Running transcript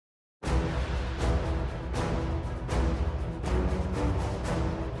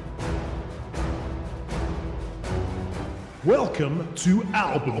Welcome to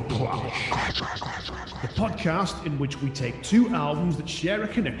Album Clash, the podcast in which we take two albums that share a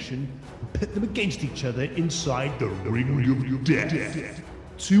connection and pit them against each other inside the ring of death.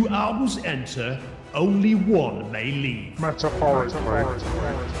 Two albums enter, only one may leave. Metaphorically.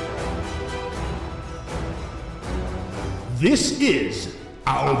 This is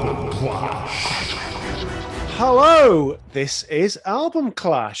Album Clash. Hello, this is Album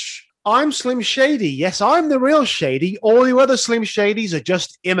Clash. I'm Slim Shady. Yes, I'm the real Shady. All you other Slim Shadys are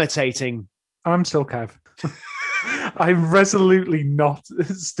just imitating. I'm still Kev. I'm resolutely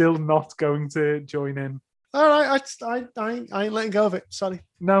still not going to join in. All right, I ain't letting go of it. Sorry.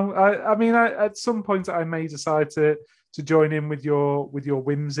 No, I mean, at some point I may decide to join in with your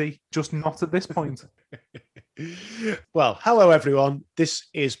whimsy, just not at this point. Well, hello everyone. This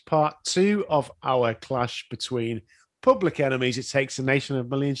is part 2 of our clash between Public Enemy's It Takes a Nation of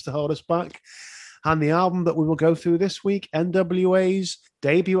Millions to Hold Us Back and the album that we will go through this week, NWA's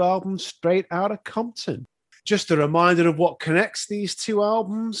debut album, Straight Outta Compton. Just a reminder of what connects these two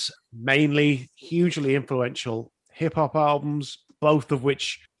albums, mainly hugely influential hip-hop albums, both of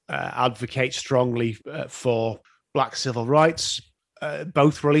which advocate strongly for Black civil rights,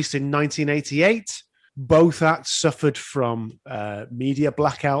 both released in 1988. Both acts suffered from media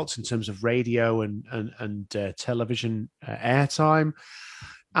blackouts in terms of radio and television airtime.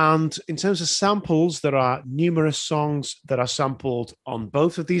 And in terms of samples, there are numerous songs that are sampled on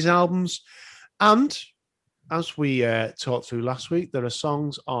both of these albums. And as we talked through last week, there are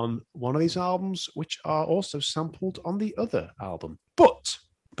songs on one of these albums which are also sampled on the other album. But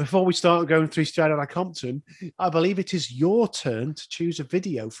before we start going through Straight Outta Compton, I believe it is your turn to choose a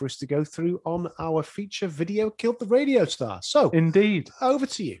video for us to go through on our feature video, Killed the Radio Star. So, indeed. Over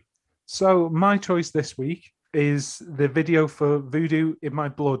to you. So, my choice this week is the video for Voodoo in My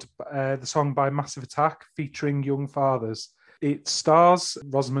Blood, the song by Massive Attack featuring Young Fathers. It stars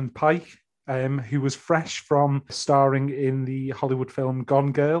Rosamund Pike, who was fresh from starring in the Hollywood film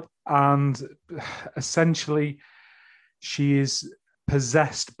Gone Girl. And essentially, she is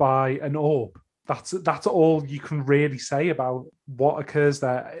possessed by an orb. That's all you can really say about what occurs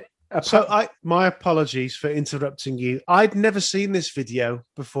there. So my apologies for interrupting you. I'd never seen this video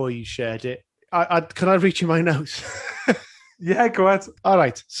before you shared it. Can I reach you my notes? Yeah, go ahead. All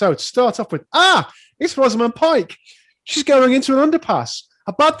right. So to start off with, it's Rosamund Pike. She's going into an underpass.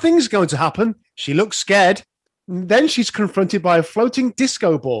 A bad thing's going to happen. She looks scared. Then she's confronted by a floating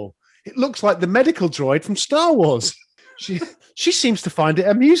disco ball. It looks like the medical droid from Star Wars. She seems to find it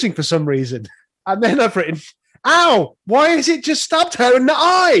amusing for some reason. And then I've written, ow, why has it just stabbed her in the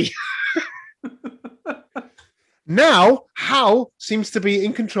eye? Now, Hal seems to be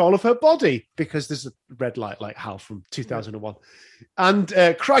in control of her body because there's a red light like Hal from 2001.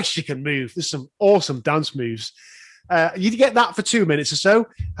 And Christ, she can move. There's some awesome dance moves. You get that for 2 minutes or so,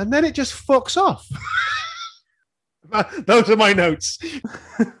 and then it just fucks off. Those are my notes.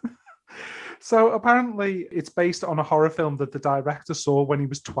 So apparently it's based on a horror film that the director saw when he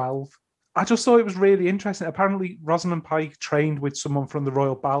was 12. I just thought it was really interesting. Apparently Rosamund Pike trained with someone from the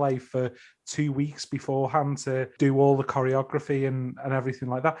Royal Ballet for 2 weeks beforehand to do all the choreography and everything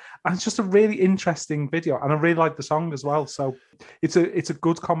like that. And it's just a really interesting video. And I really like the song as well. So it's a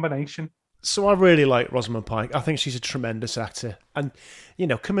good combination. So I really like Rosamund Pike. I think she's a tremendous actor. And, you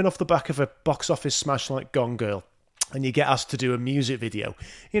know, coming off the back of a box office smash like Gone Girl, and you get asked to do a music video,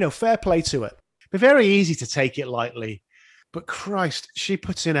 you know, fair play to it. Be very easy to take it lightly. But Christ, she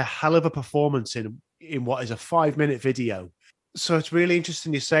puts in a hell of a performance in what is a 5-minute video. So it's really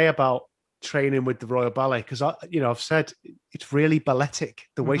interesting you say about training with the Royal Ballet, because I've said it's really balletic,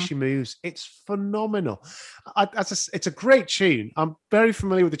 the way she moves. It's phenomenal. It's a great tune. I'm very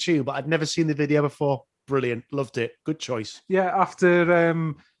familiar with the tune, but I'd never seen the video before. Brilliant. Loved it. Good choice. Yeah, after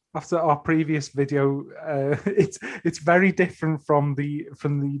our previous video, it's very different from the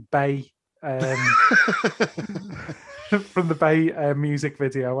Bay from the Bay music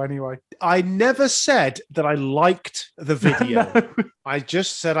video. Anyway, I never said that I liked the video. No. I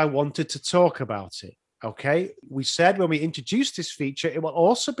just said I wanted to talk about it. Okay, we said when we introduced this feature, it will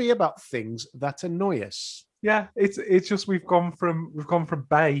also be about things that annoy us. Yeah, it's just we've gone from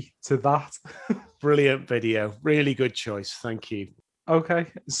Bay to that. Brilliant video, really good choice. Thank you. Okay,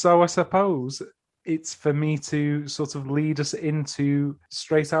 so I suppose it's for me to sort of lead us into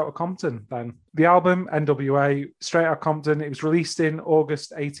Straight Outta Compton then. The album, NWA, Straight Outta Compton, it was released in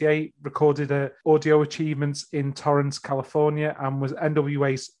August 88, recorded at Audio Achievements in Torrance, California, and was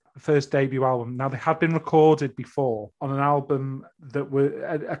NWA's first debut album. Now, they had been recorded before on an album that were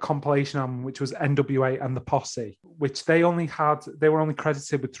a compilation album, which was NWA and the Posse, which they were only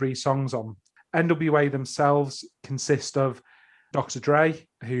credited with 3 songs on. NWA themselves consist of Dr. Dre,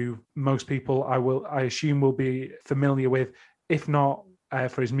 who most people I assume will be familiar with, if not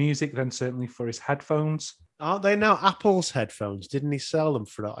for his music, then certainly for his headphones. Aren't they now Apple's headphones? Didn't he sell them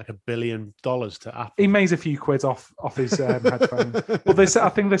for like $1 billion to Apple? He made a few quid off his headphones, but I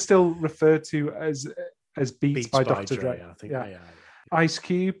think they're still referred to as Beats by Dr. Dre. I think they are. Ice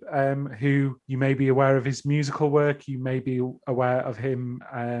Cube, who you may be aware of his musical work, you may be aware of him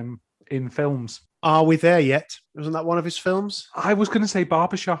in films. Are we there yet? Wasn't that one of his films? I was going to say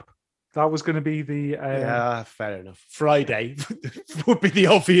Barbershop. That was going to be the... yeah, fair enough. Friday would be the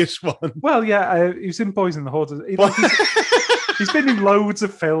obvious one. Well, yeah, he was in Boys in the Hood. He's been in loads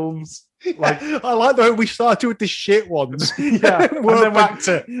of films. Like, I like the way we started with the shit ones. Yeah. We're back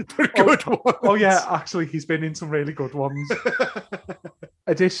to the good ones. Oh, yeah, actually, he's been in some really good ones.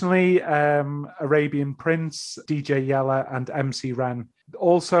 Additionally, Arabian Prince, DJ Yella, and MC Ren.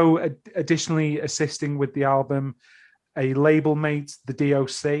 Also, additionally assisting with the album, a label mate, the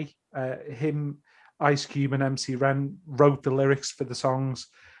DOC. Him, Ice Cube, and MC Ren wrote the lyrics for the songs.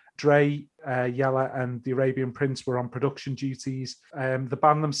 Dre, Yella, and the Arabian Prince were on production duties. The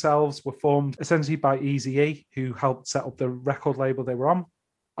band themselves were formed essentially by Eazy-E, who helped set up the record label they were on.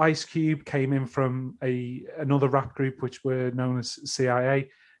 Ice Cube came in from another rap group, which were known as CIA.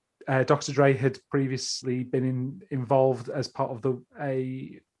 Dr. Dre had previously been involved as part of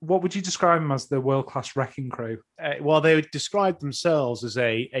what would you describe them as, the world-class wrecking crew? Well, they would describe themselves as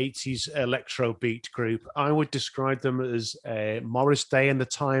a 80s electro beat group. I would describe them as Morris Day and the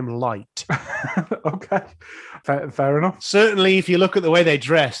Time Light. Okay, fair enough. Certainly, if you look at the way they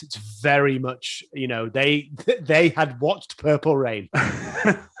dress, it's very much, they had watched Purple Rain.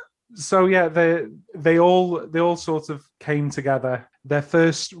 So yeah, they all sort of came together. Their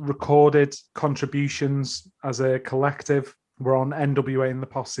first recorded contributions as a collective were on NWA and the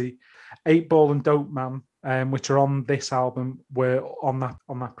Posse. 8Ball and Dope Man, which are on this album, were on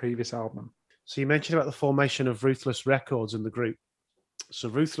that previous album. So you mentioned about the formation of Ruthless Records in the group. So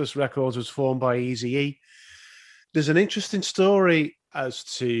Ruthless Records was formed by Eazy-E. There's an interesting story as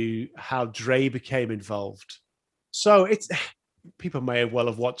to how Dre became involved. So people may well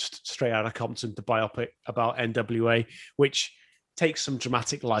have watched Straight Outta Compton, the biopic about NWA, which takes some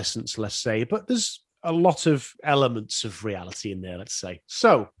dramatic license, let's say, but there's a lot of elements of reality in there, let's say.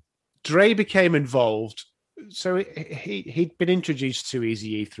 So Dre became involved. So he'd been introduced to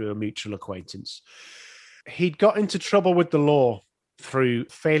Eazy-E through a mutual acquaintance. He'd got into trouble with the law through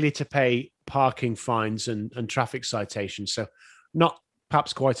failure to pay parking fines and traffic citations. So not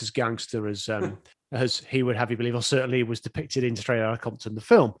perhaps quite as gangster as he would have you believe, or certainly was depicted in Straight Outta Compton, the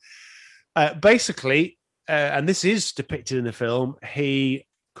film. Basically, and this is depicted in the film, he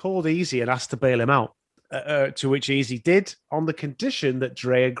called Eazy and asked to bail him out, to which Eazy did, on the condition that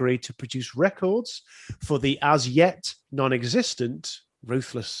Dre agreed to produce records for the as yet non-existent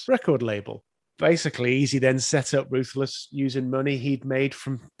Ruthless record label. Basically, Eazy then set up Ruthless using money he'd made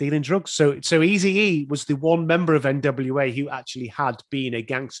from dealing drugs. So Eazy-E was the one member of NWA who actually had been a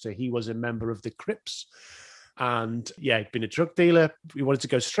gangster. He was a member of the Crips. And yeah, he'd been a drug dealer. He wanted to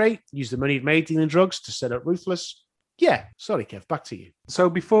go straight, use the money he'd made dealing drugs to set up Ruthless. Yeah, sorry, Kev, back to you. So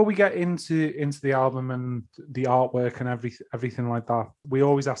before we get into the album and the artwork and everything like that, we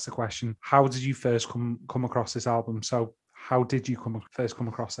always ask the question, how did you first come across this album? So how did you first come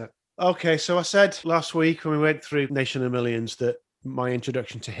across it? Okay, so I said last week when we went through Nation of Millions that my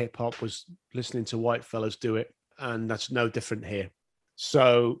introduction to hip-hop was listening to white fellas do it, and that's no different here.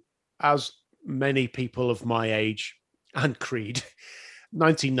 So as many people of my age and creed,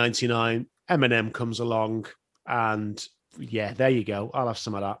 1999, Eminem comes along, and yeah, there you go. I'll have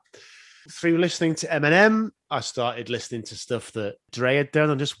some of that. Through listening to Eminem, I started listening to stuff that Dre had done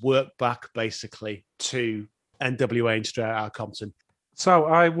and just worked back basically to NWA and Straight Outta Compton. So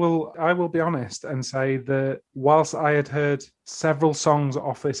I will be honest and say that whilst I had heard several songs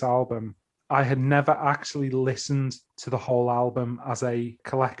off this album, I had never actually listened to the whole album as a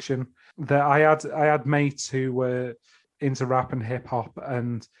collection. That I had mates who were into rap and hip hop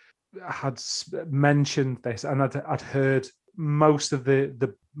and had mentioned this, and I'd heard most of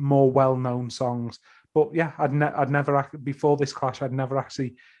the more well-known songs. But yeah, I'd never before this clash, I'd never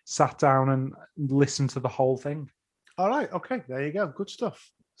actually sat down and listened to the whole thing. All right, okay, there you go, good stuff.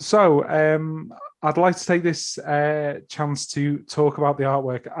 So I'd like to take this chance to talk about the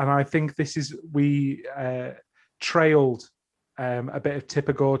artwork, and I think we trailed a bit of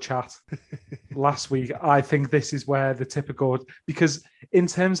Tipper Gore chat last week. I think this is where the Tipper Gore, because in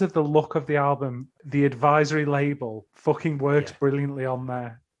terms of the look of the album, the Advisory label fucking works brilliantly on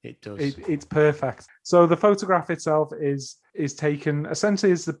there. It does. It's perfect. So the photograph itself is taken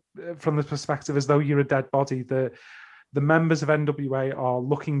essentially from the perspective as though you're a dead body. The members of NWA are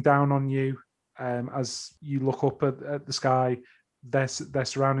looking down on you as you look up at the sky. They're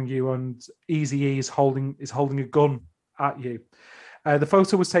surrounding you, and Eazy-E is holding a gun at you. The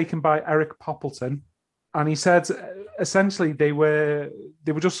photo was taken by Eric Poppleton, and he said essentially they were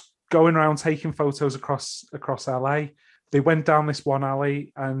just going around taking photos across LA. They went down this one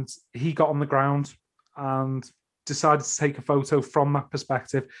alley, and he got on the ground and decided to take a photo from that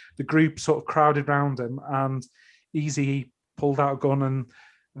perspective. The group sort of crowded around him, and Eazy pulled out a gun, and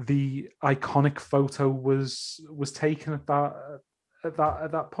the iconic photo was taken at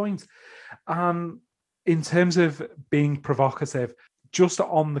that point. In terms of being provocative, just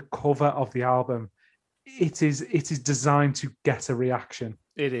on the cover of the album, it is designed to get a reaction.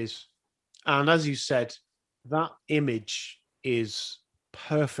 It is. And as you said, that image is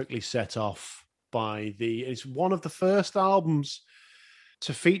perfectly set off by it's one of the first albums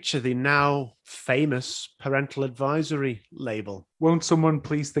to feature the now famous parental advisory label. Won't someone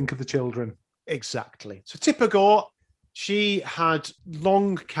please think of the children? Exactly. So Tipper Gore, she had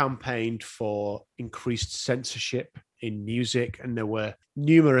long campaigned for increased censorship in music, and there were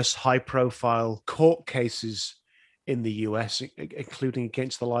numerous high-profile court cases in the US, including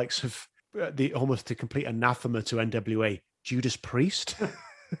against the likes of almost a complete anathema to NWA, Judas Priest.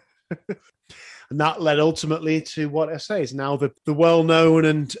 And that led ultimately to what I say is now the well-known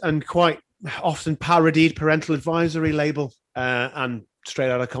and quite often parodied parental advisory label. And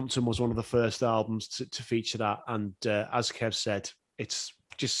Straight Outta Compton was one of the first albums to feature that. And as Kev said, it's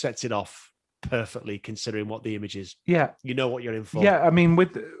just sets it off perfectly considering what the image is. Yeah. You know what you're in for. Yeah, I mean,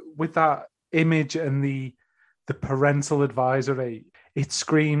 with that image and the parental advisory, it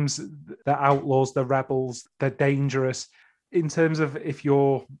screams the outlaws, the rebels, they're dangerous. In terms of if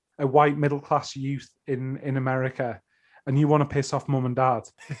you're a white middle-class youth in America and you want to piss off mum and dad,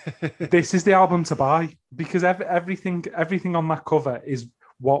 this is the album to buy, because everything on that cover is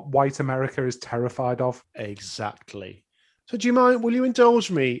what white America is terrified of. Exactly. So do you mind, will you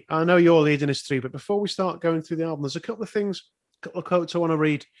indulge me? I know you're leading us through, but before we start going through the album, there's a couple of quotes I want to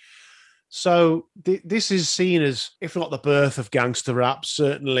read. So this is seen as, if not the birth of gangster rap,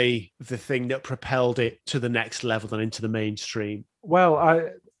 certainly the thing that propelled it to the next level and into the mainstream. Well,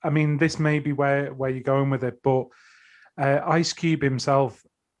 I mean, this may be where you're going with it, but Ice Cube himself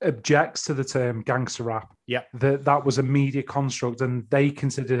objects to the term gangster rap. Yeah, that was a media construct, and they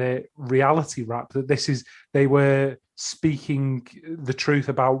considered it reality rap. That they were speaking the truth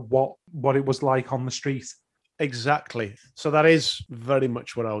about what it was like on the street. Exactly. So that is very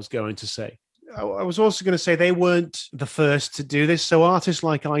much what I was going to say. I was also going to say they weren't the first to do this. So artists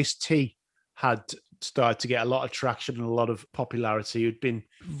like Ice-T had started to get a lot of traction and a lot of popularity, who'd been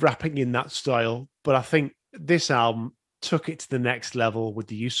rapping in that style. But I think this album took it to the next level with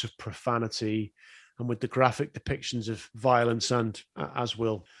the use of profanity and with the graphic depictions of violence and, as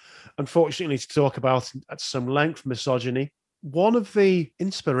we'll unfortunately to talk about at some length, misogyny. One of the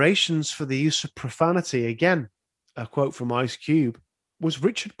inspirations for the use of profanity, again, a quote from Ice Cube, was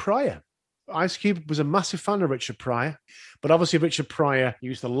Richard Pryor. Ice Cube was a massive fan of Richard Pryor, but obviously Richard Pryor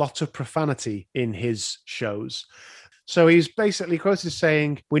used a lot of profanity in his shows. So he's basically quoted as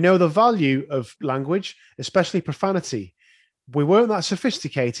saying, "We know the value of language, especially profanity. We weren't that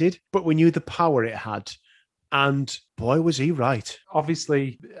sophisticated, but we knew the power it had." And boy, was he right.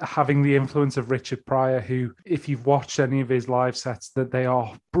 Obviously, having the influence of Richard Pryor, who, if you've watched any of his live sets, that they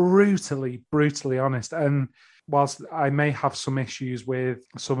are brutally, brutally honest. And whilst I may have some issues with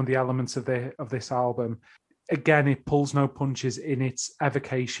some of the elements of this album, again, it pulls no punches in its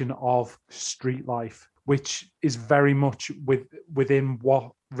evocation of street life, which is very much within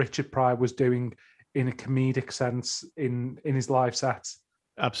what Richard Pryor was doing in a comedic sense in his live sets.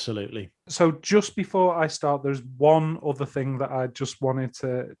 Absolutely. So just before I start, there's one other thing that I just wanted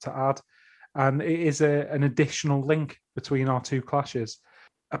to add, and it is an additional link between our two clashes.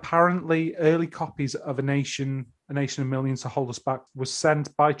 Apparently, early copies of A Nation of Millions to Hold Us Back was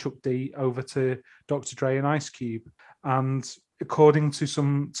sent by Chuck D over to Dr. Dre and Ice Cube, and according to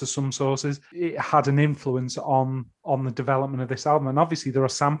some sources, it had an influence on the development of this album. And obviously, there are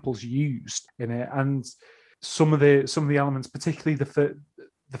samples used in it, and some of the elements, particularly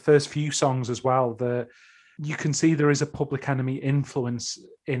the first few songs as well, you can see there is a Public Enemy influence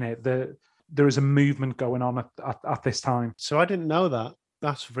in it. There is a movement going on at this time. So I didn't know that.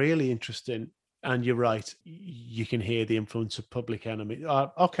 That's really interesting. And you're right. You can hear the influence of Public Enemy.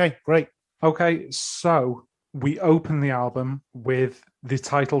 Okay, great. Okay, so we open the album with the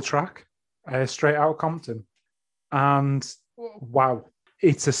title track, Straight Outta Compton. And wow.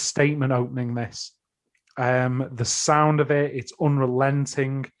 it's a statement opening this. The sound of it, it's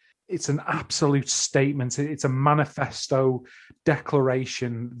unrelenting. It's an absolute statement. It's a manifesto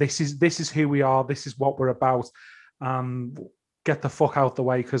declaration. This is who we are. This is what we're about. Get the fuck out the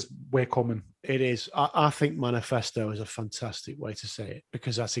way because we're coming. It is. I think manifesto is a fantastic way to say it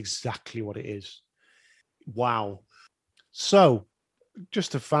because that's exactly what it is. Wow. So,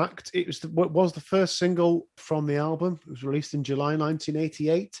 just a fact, it was the first single from the album. It was released in July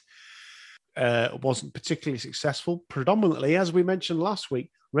 1988. It wasn't particularly successful. Predominantly, as we mentioned last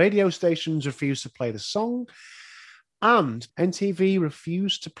week, radio stations refused to play the song, and MTV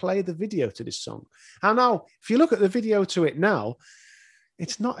refused to play the video to this song. And now, if you look at the video to it now,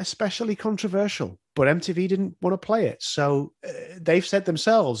 it's not especially controversial, but MTV didn't want to play it. So they've said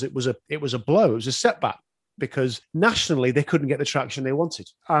themselves it was a blow, it was a setback, because nationally they couldn't get the traction they wanted.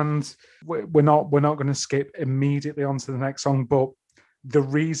 And we're not going to skip immediately onto the next song, but the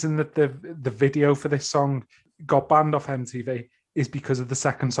reason that the video for this song got banned off MTV is because of the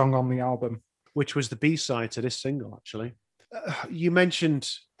second song on the album, which was the B-side to this single, actually. You mentioned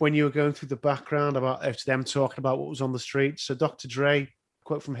when you were going through the background about them talking about what was on the streets. So Dr. Dre,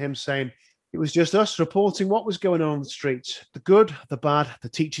 quote from him saying, "It was just us reporting what was going on the streets, the good, the bad, the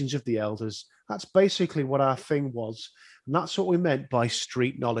teachings of the elders. That's basically what our thing was. And that's what we meant by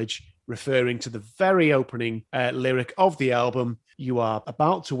street knowledge," referring to the very opening lyric of the album. "You are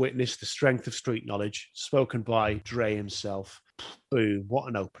about to witness the strength of street knowledge," spoken by Dre himself. Boom, what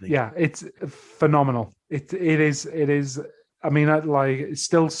an opening. Yeah, it's phenomenal. It is. I mean, it's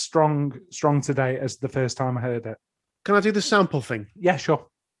still strong today as the first time I heard it. Can I do the sample thing? Yeah, sure.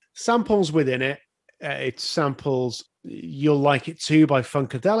 Samples within it. It samples "You'll Like It Too" by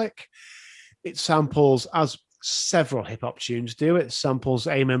Funkadelic. It samples, as several hip-hop tunes do, it samples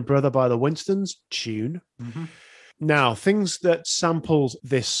 "Amen Brother" by the Winstons, tune. Mm-hmm. Now, things that samples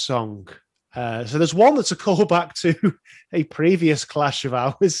this song. So there's one that's a callback to a previous clash of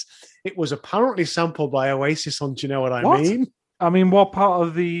ours. It was apparently sampled by Oasis on Do You Know What I Mean? I mean, what part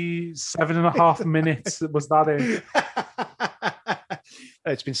of the 7.5 minutes was that in?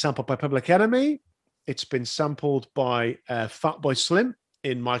 It's been sampled by Public Enemy. It's been sampled by Fatboy Slim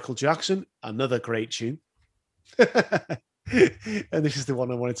in Michael Jackson, another great tune. And this is the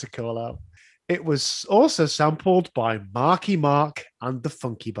one I wanted to call out. It was also sampled by Marky Mark and the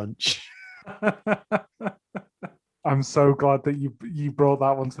Funky Bunch. I'm so glad that you brought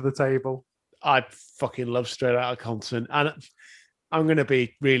that one to the table. I fucking love Straight Outta Compton. And I'm going to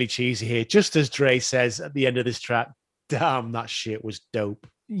be really cheesy here. Just as Dre says at the end of this track, damn, that shit was dope.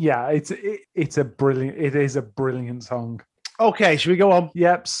 Yeah, it is a brilliant song. Okay, should we go on?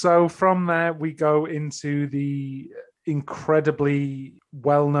 Yep. So from there, we go into the incredibly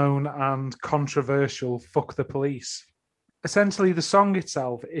well-known and controversial "Fuck the Police." Essentially, the song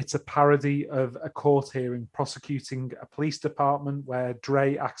itself, it's a parody of a court hearing prosecuting a police department where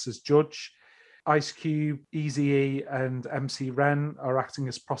Dre acts as judge. Ice Cube, Eazy-E, and MC Ren are acting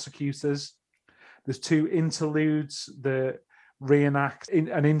as prosecutors. There's two interludes that reenact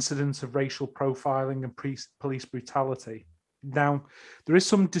an incident of racial profiling and police brutality. Now, there is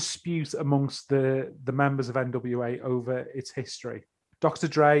some dispute amongst the members of NWA over its history. Dr.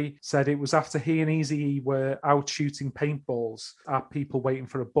 Dre said it was after he and Eazy-E were out shooting paintballs at people waiting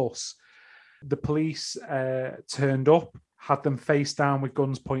for a bus. The police turned up, had them face down with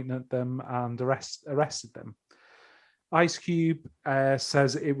guns pointing at them, and arrested them. Ice Cube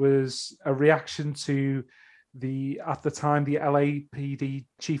says it was a reaction to at the time, the LAPD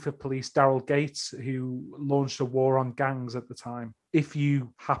chief of police, Daryl Gates, who launched a war on gangs at the time. If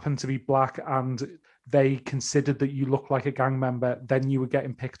you happen to be black and they considered that you look like a gang member, then you were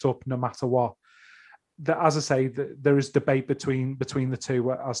getting picked up no matter what. As I say, there is debate between the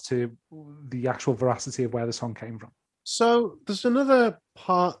two as to the actual veracity of where the song came from. So there's another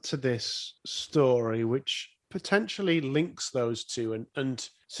part to this story which potentially links those two and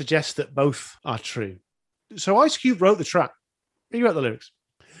suggests that both are true. So Ice Cube wrote the track. He wrote the lyrics.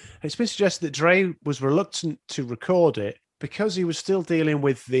 It's been suggested that Dre was reluctant to record it because he was still dealing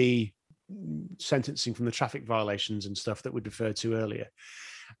with the sentencing from the traffic violations and stuff that we referred to earlier.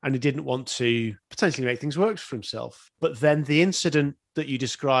 And he didn't want to potentially make things work for himself. But then the incident that you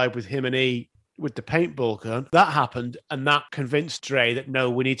described with him and E with the paintball gun, that happened, and that convinced Dre that, no,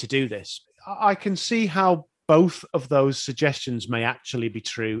 we need to do this. I can see how both of those suggestions may actually be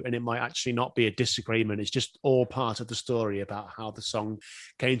true, and it might actually not be a disagreement. It's just all part of the story about how the song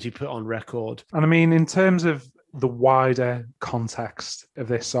came to be put on record. And I mean, in terms of the wider context of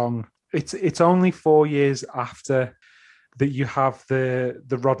this song, it's only 4 years after that you have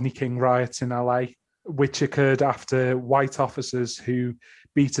the Rodney King riots in LA, which occurred after white officers who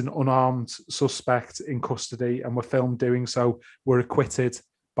beat an unarmed suspect in custody and were filmed doing so were acquitted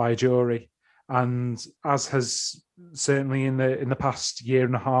by a jury. And as has certainly in the past year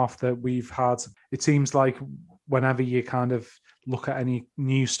and a half that we've had, it seems like whenever you kind of look at any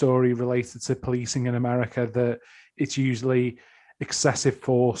news story related to policing in America, that it's usually excessive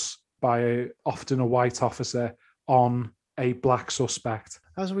force by often a white officer on a black suspect.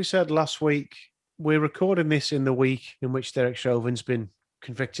 As we said last week, we're recording this in the week in which Derek Chauvin's been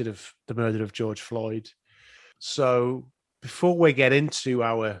convicted of the murder of George Floyd. So before we get into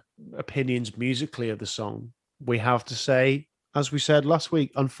our opinions musically of the song, we have to say, as we said last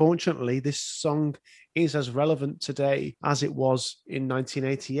week, unfortunately, this song is as relevant today as it was in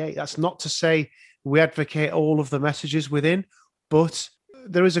 1988. That's not to say we advocate all of the messages within, but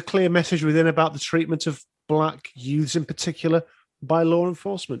there is a clear message within about the treatment of black youths in particular by law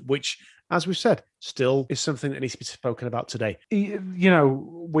enforcement, which, as we've said, still is something that needs to be spoken about today. You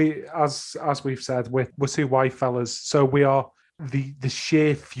know, we, as we've said, we're two white fellas, so we are the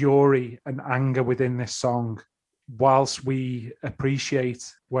sheer fury and anger within this song. Whilst we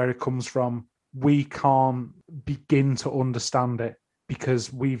appreciate where it comes from, we can't begin to understand it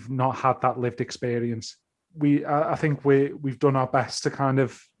because we've not had that lived experience. I think we've done our best to kind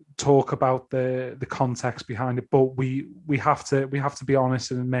of talk about the context behind it, but we have to be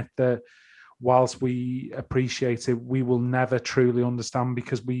honest and admit that whilst we appreciate it, we will never truly understand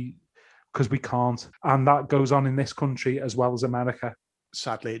because we can't, and that goes on in this country as well as America.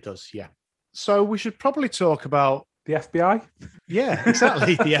 Sadly, it does. Yeah. So we should probably talk about the FBI. Yeah,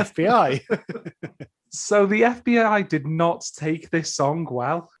 exactly. The FBI. So the FBI did not take this song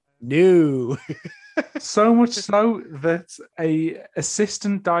well. No. So much so that a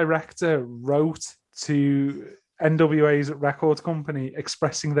assistant director wrote to NWA's record company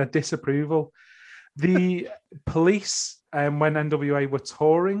expressing their disapproval. The police, when NWA were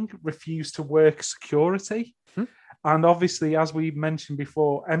touring, refused to work security. And obviously, as we mentioned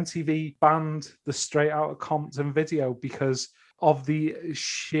before, MTV banned the Straight Outta Compton video because of the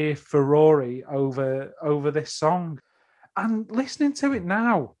sheer furore over this song. And listening to it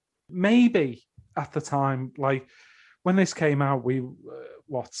now, maybe at the time, like when this came out, we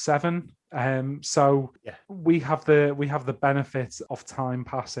were 7. So yeah, we have the benefit of time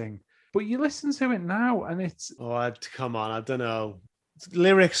passing. But you listen to it now, and it's come on, I don't know.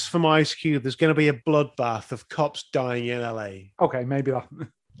 Lyrics from Ice Cube. There's going to be a bloodbath of cops dying in LA. Okay, maybe that.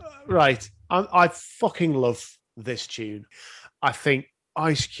 Right. I fucking love this tune. I think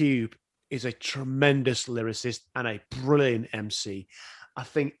Ice Cube is a tremendous lyricist and a brilliant MC. I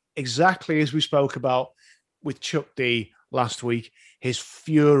think exactly as we spoke about with Chuck D last week, his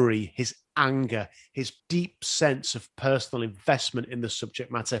fury, his anger, his deep sense of personal investment in the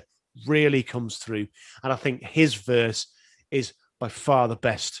subject matter really comes through. And I think his verse is by far the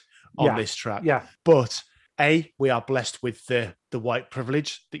best on this track. Yeah. But A, we are blessed with the white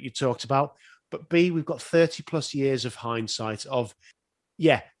privilege that you talked about. But B, we've got 30 plus years of hindsight of,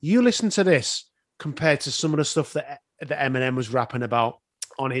 you listen to this compared to some of the stuff that Eminem was rapping about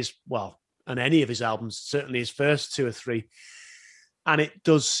on his, on any of his albums, certainly his first 2 or 3. And it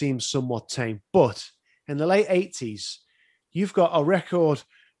does seem somewhat tame. But in the late 80s, you've got a record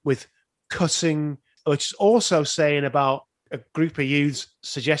with cussing, which is also saying about a group of youths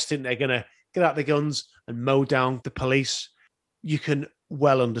suggesting they're going to get out the guns and mow down the police. You can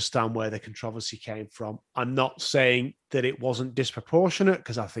well understand where the controversy came from. I'm not saying that it wasn't disproportionate,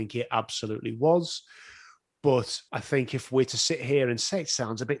 because I think it absolutely was. But I think if we're to sit here and say it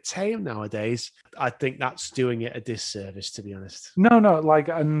sounds a bit tame nowadays, I think that's doing it a disservice, to be honest. No,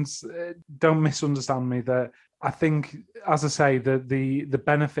 and don't misunderstand me. That I think, as I say, the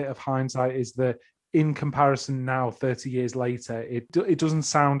benefit of hindsight is that in comparison now, 30 years later, it doesn't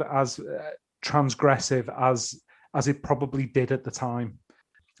sound as transgressive as it probably did at the time.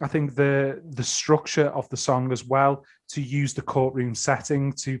 I think the structure of the song as well, to use the courtroom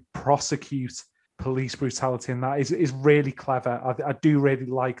setting to prosecute police brutality, and that is really clever. I do really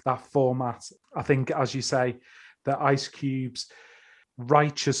like that format. I think, as you say, that Ice Cube's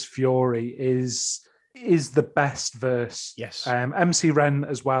righteous fury is the best verse. Yes. MC Ren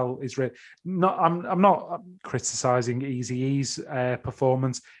as well is really not. I'm not criticizing Eazy-E's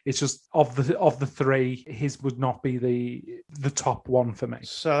performance. It's just of the 3, his would not be the top one for me.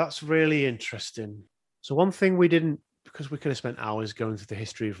 So that's really interesting. So one thing we didn't, because we could have spent hours going through the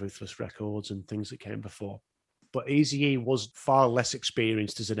history of Ruthless Records and things that came before, but Eazy-E was far less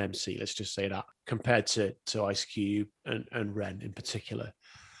experienced as an MC, let's just say that, compared to Ice Cube and Ren in particular.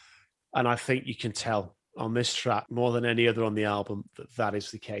 And I think you can tell on this track more than any other on the album that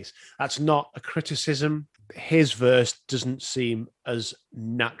is the case. That's not a criticism. His verse doesn't seem as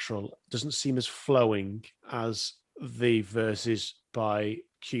natural, doesn't seem as flowing as the verses by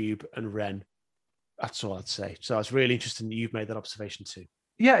Cube and Ren. That's all I'd say. So it's really interesting that you've made that observation too.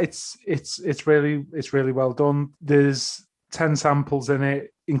 Yeah, it's really well done. There's 10 samples in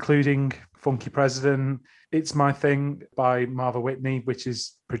it, including Funky President, It's My Thing by Martha Whitney, which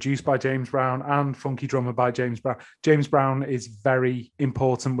is produced by James Brown, and Funky Drummer by James Brown. James Brown is very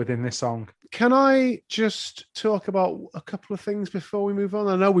important within this song. Can I just talk about a couple of things before we move on?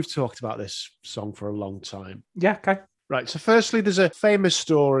 I know we've talked about this song for a long time. Yeah, okay. Right, so firstly, there's a famous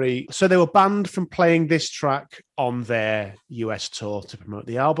story. So they were banned from playing this track on their US tour to promote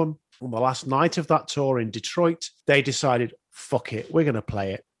the album. On the last night of that tour in Detroit, they decided, fuck it, we're going to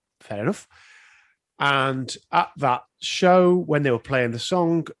play it. Fair enough. And at that show, when they were playing the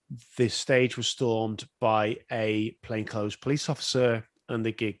song, the stage was stormed by a plainclothes police officer, and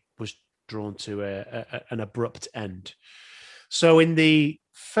the gig was drawn to an abrupt end. So in the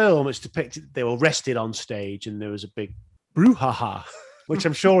film, it's depicted that they were arrested on stage, and there was a big brouhaha, which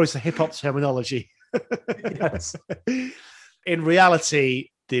I'm sure is the hip-hop terminology. Yes. In reality,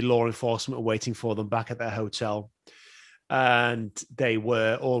 the law enforcement were waiting for them back at their hotel, and they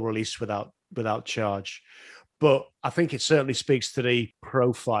were all released without charge. But I think it certainly speaks to the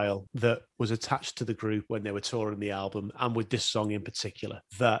profile that was attached to the group when they were touring the album, and with this song in particular,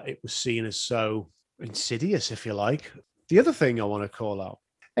 that it was seen as so insidious, if you like. The other thing I want to call out,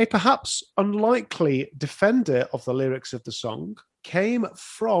 a perhaps unlikely defender of the lyrics of the song came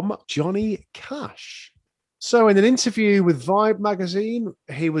from Johnny Cash. So in an interview with Vibe magazine,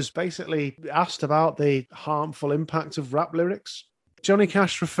 he was basically asked about the harmful impact of rap lyrics. Johnny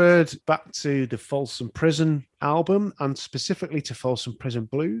Cash referred back to the Folsom Prison album, and specifically to Folsom Prison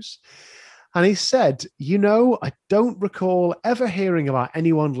Blues. And he said, I don't recall ever hearing about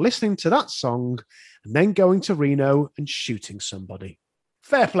anyone listening to that song and then going to Reno and shooting somebody.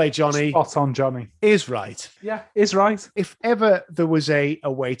 Fair play, Johnny. Spot on, Johnny. Is right. Yeah, is right. If ever there was a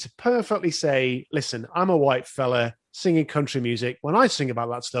way to perfectly say, listen, I'm a white fella singing country music. When I sing about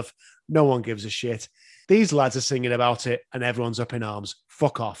that stuff, no one gives a shit. These lads are singing about it and everyone's up in arms.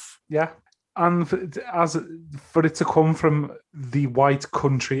 Fuck off. Yeah. And for it to come from the white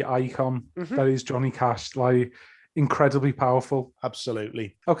country icon that is Johnny Cash, like, incredibly powerful.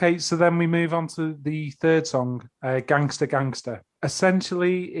 Absolutely. Okay, so then we move on to the third song, Gangsta Gangsta.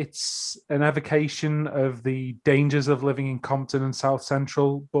 Essentially, it's an evocation of the dangers of living in Compton and South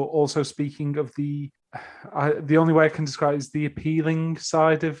Central, but also speaking of the only way I can describe it is the appealing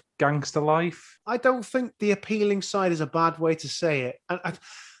side of gangster life. I don't think the appealing side is a bad way to say it.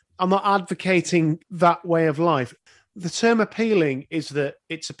 I'm not advocating that way of life. The term appealing is that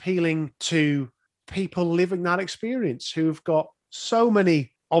it's appealing to people living that experience who've got so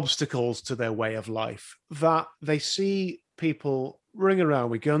many obstacles to their way of life that they see people running around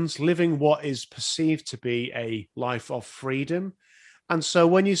with guns, living what is perceived to be a life of freedom. And so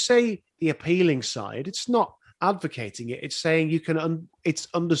when you say the appealing side, it's not advocating it. It's saying it's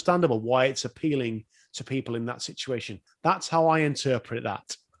understandable why it's appealing to people in that situation. That's how I interpret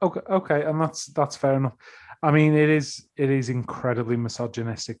that. Okay, and that's fair enough. I mean, it is incredibly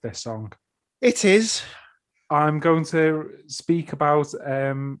misogynistic, this song. It is. I'm going to speak about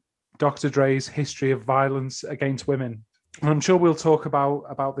Dr. Dre's history of violence against women. And I'm sure we'll talk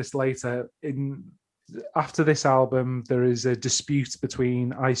about this later. After this album, there is a dispute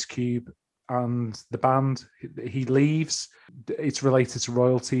between Ice Cube and the band. He leaves. It's related to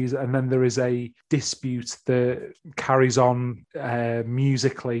royalties. And then there is a dispute that carries on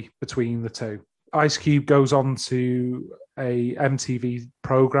musically between the two. Ice Cube goes on to a MTV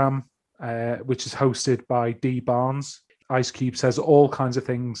program, which is hosted by Dee Barnes. Ice Cube says all kinds of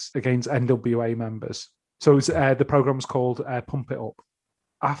things against NWA members. So the program was called Pump It Up.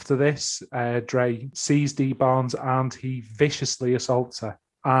 After this, Dre sees Dee Barnes and he viciously assaults her.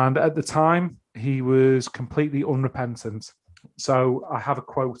 And at the time, he was completely unrepentant. So I have a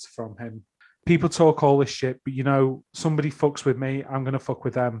quote from him. People talk all this shit, but somebody fucks with me, I'm going to fuck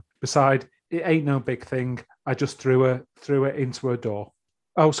with them. Besides, it ain't no big thing. I just threw her into a door.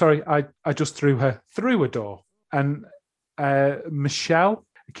 Oh, sorry, I just threw her through a door. And Michelle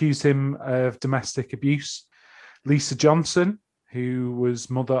accused him of domestic abuse. Lisa Johnson, who was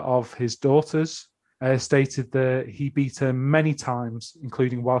mother of his daughters, stated that he beat her many times,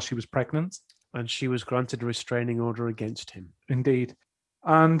 including while she was pregnant. And she was granted a restraining order against him. Indeed.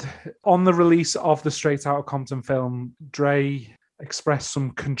 And on the release of the Straight Outta Compton film, Dre expressed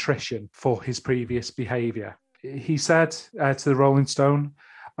some contrition for his previous behaviour. He said to the Rolling Stone,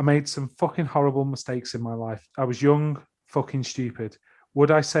 I made some fucking horrible mistakes in my life. I was young, fucking stupid.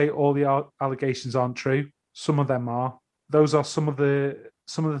 Would I say all the allegations aren't true? Some of them are. Those are some of the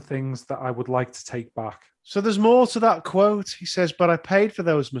things that I would like to take back. So there's more to that quote. He says, but I paid for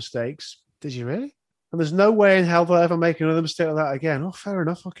those mistakes. Did you really? And there's no way in hell they'll ever make another mistake like that again. Oh, fair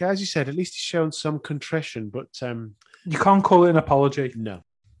enough. Okay, as you said, at least he's shown some contrition, but you can't call it an apology. No,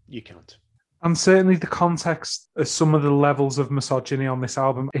 you can't. And certainly the context of some of the levels of misogyny on this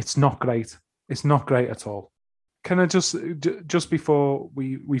album, it's not great. It's not great at all. Can I just before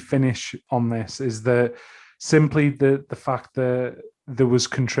we finish on this, is that simply the fact that there was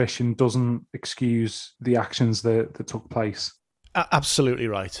contrition doesn't excuse the actions that took place. Absolutely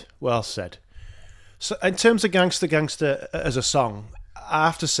right. Well said. So in terms of Gangster Gangster as a song, I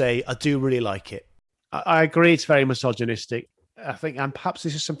have to say I do really like it. I agree it's very misogynistic. I think, and perhaps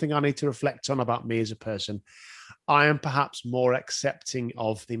this is something I need to reflect on about me as a person. I am perhaps more accepting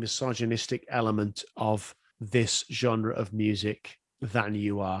of the misogynistic element of this genre of music than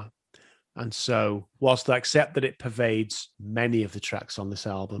you are. And so, whilst I accept that it pervades many of the tracks on this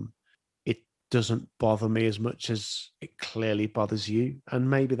album, it doesn't bother me as much as it clearly bothers you. And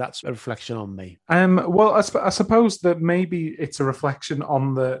maybe that's a reflection on me. Well, I suppose that maybe it's a reflection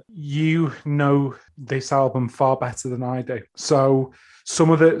on that you know this album far better than I do. So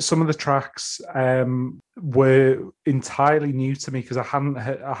some of the tracks were entirely new to me because I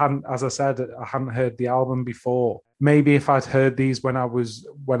hadn't, as I said, I hadn't heard the album before. Maybe if I'd heard these when I was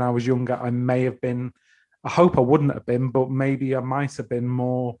younger, I may have been. I hope I wouldn't have been, but maybe I might have been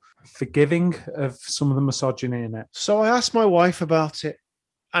more forgiving of some of the misogyny in it. So I asked my wife about it,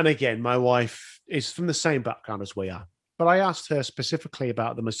 and again, my wife is from the same background as we are. But I asked her specifically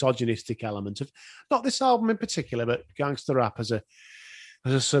about the misogynistic element of not this album in particular, but gangster rap as a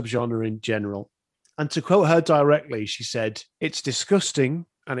subgenre in general. And to quote her directly, she said, "It's disgusting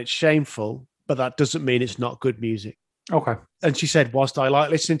and it's shameful, but that doesn't mean it's not good music." Okay. And she said, whilst I like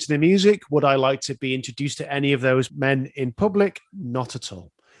listening to the music, would I like to be introduced to any of those men in public? Not at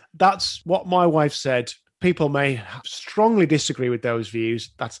all. That's what my wife said. People may strongly disagree with those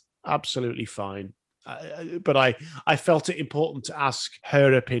views. That's absolutely fine. But I felt it important to ask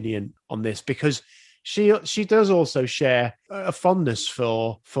her opinion on this because she does also share a fondness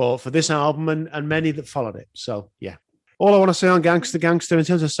for this album and many that followed it. So, yeah. All I want to say on Gangster Gangster in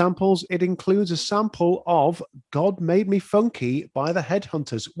terms of samples, it includes a sample of God Made Me Funky by the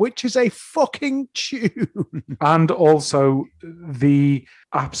Headhunters, which is a fucking tune. And also the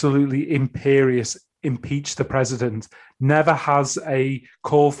absolutely imperious impeach the president. Never has a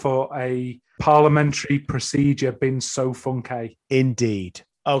call for a parliamentary procedure been so funky. Indeed.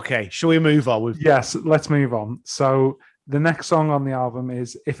 Okay, shall we move on? Yes, let's move on. So the next song on the album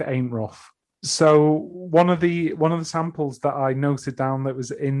is If It Ain't Rough. So one of the samples that I noted down that was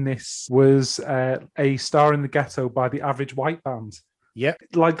in this was A Star in the Ghetto by the Average White Band. Yep.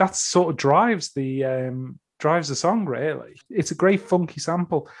 Like that sort of drives the song, really. It's a great funky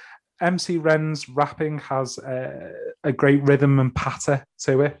sample. MC Ren's rapping has a great rhythm and patter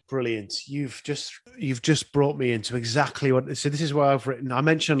to it. Brilliant. You've just brought me into exactly what. So this is where I've written. I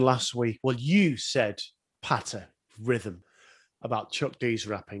mentioned last week. Well, you said patter, rhythm about Chuck D's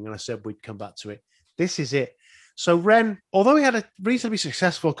rapping, and I said we'd come back to it. This is it. So Ren, although he had a reasonably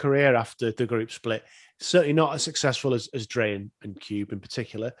successful career after the group split, certainly not as successful as Dre and Cube in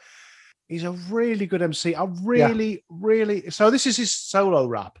particular. He's a really good MC. Really. So this is his solo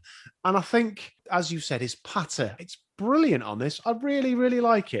rap. And I think, as you said, his patter, it's brilliant on this. I really, really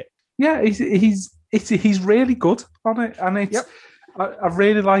like it. Yeah, he's really good on it. And it's, yep. I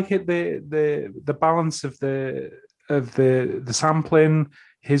really like it, the balance of the sampling,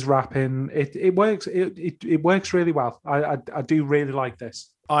 his rapping. It works. It works really well. I do really like this.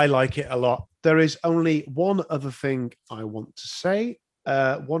 I like it a lot. There is only one other thing I want to say.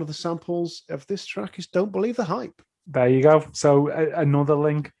 One of the samples of this track is Don't Believe the Hype. There you go. So another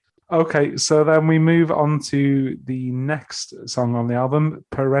link. Okay, so then we move on to the next song on the album,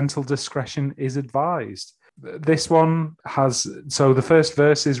 Parental Discretion is Advised. This one has, so the first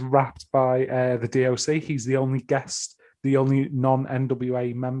verse is rapped by the DOC. He's the only guest, the only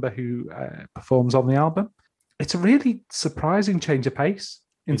non-NWA member who performs on the album. It's a really surprising change of pace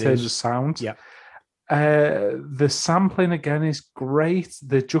in terms of sound. Yeah. The sampling again is great.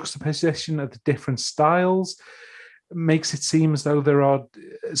 The juxtaposition of the different styles makes it seem as though there are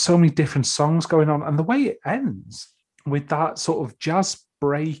so many different songs going on, and the way it ends with that sort of jazz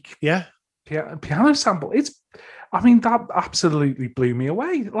break, piano sample. That absolutely blew me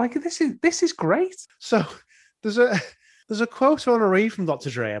away. Like this is great. So there's a quote I want to read from Dr.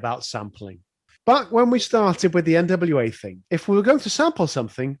 Dre about sampling. Back when we started with the NWA thing, if we were going to sample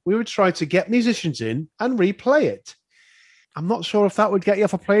something, we would try to get musicians in and replay it. I'm not sure if that would get you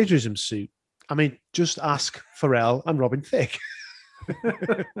off a plagiarism suit. I mean, just ask Pharrell and Robin Thicke.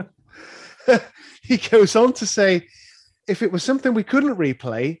 He goes on to say, if it was something we couldn't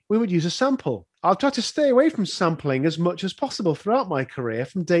replay, we would use a sample. I'll try to stay away from sampling as much as possible throughout my career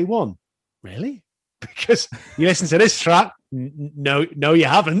from day one. Really? Because you listen to this track. No, you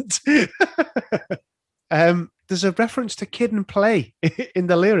haven't. There's a reference to Kid and Play in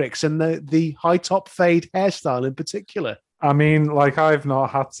the lyrics and the high top fade hairstyle in particular. I mean, like, I've not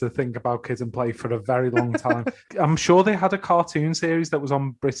had to think about Kid and Play for a very long time. I'm sure they had a cartoon series that was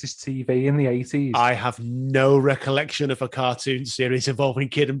on British TV in the 80s. I have no recollection of a cartoon series involving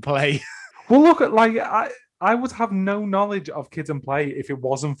Kid and Play. Well, look, like, I would have no knowledge of Kid and Play if it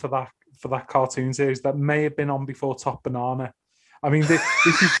wasn't for that cartoon series that may have been on before Top Banana. I mean, this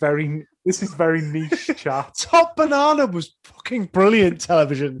is very niche chat. Top Banana was fucking brilliant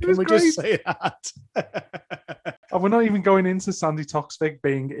television. Can we just say that? And we're not even going into Sandy Toksvig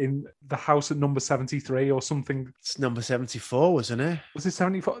being in the house at number 73 or something. It's number 74, wasn't it? Was it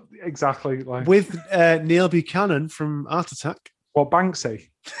 74? Exactly. Like, with Neil Buchanan from Art Attack. What, Banksy?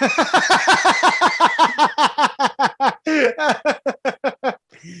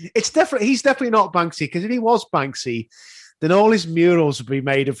 He's definitely not Banksy, because if he was Banksy, then all his murals would be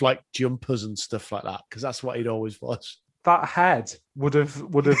made of like jumpers and stuff like that, because that's what he'd always was. That head would have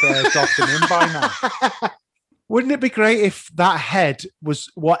dropped him in by now. Wouldn't it be great if that head was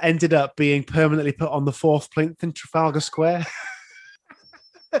what ended up being permanently put on the 4th plinth in Trafalgar Square?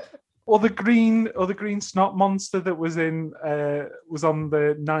 Or the green snot monster that was on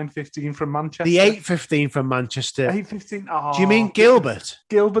the 9:15 from Manchester. The 8:15 from Manchester. 8:15. Oh, do you mean Gilbert?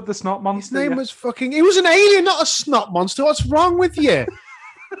 Gilbert the snot monster. His name was fucking. He was an alien, not a snot monster. What's wrong with you?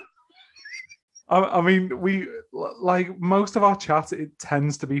 I mean, we like most of our chat. It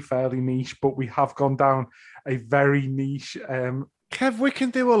tends to be fairly niche, but we have gone down a very niche. Kev, we can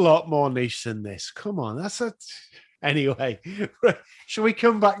do a lot more niche than this. Come on, Anyway, shall we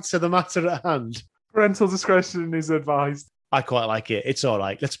come back to the matter at hand? Parental discretion is advised. I quite like it. It's all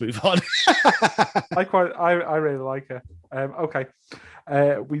right. Let's move on. I really like it. Okay.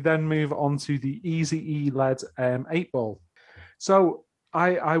 We then move on to the Eazy-E led 8-Ball. So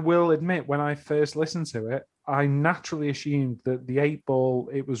I will admit, when I first listened to it, I naturally assumed that the 8-Ball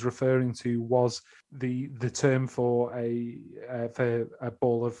it was referring to was the term for a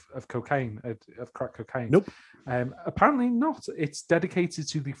ball of cocaine, of crack cocaine. Nope. Apparently not. It's dedicated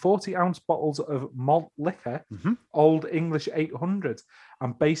to the 40-ounce bottles of malt liquor, Old English 800,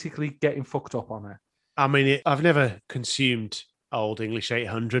 and basically getting fucked up on it. I mean, I've never consumed Old English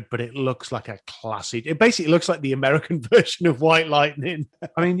 800, but it looks like a classic. It basically looks like the American version of White Lightning.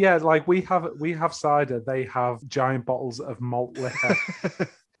 I mean, yeah, like we have cider. They have giant bottles of malt liquor.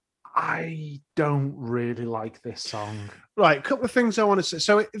 I don't really like this song. Right, a couple of things I want to say.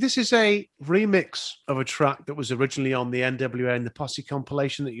 So this is a remix of a track that was originally on the NWA and the Posse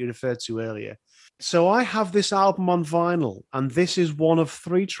compilation that you referred to earlier. So I have this album on vinyl, and this is one of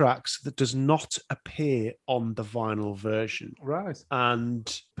 3 tracks that does not appear on the vinyl version. Right.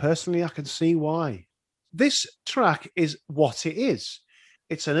 And personally, I can see why. This track is what it is.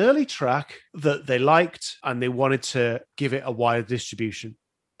 It's an early track that they liked, and they wanted to give it a wider distribution.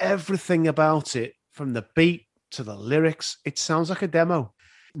 Everything about it, from the beat to the lyrics, it sounds like a demo.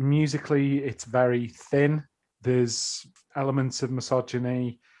 Musically, it's very thin. There's elements of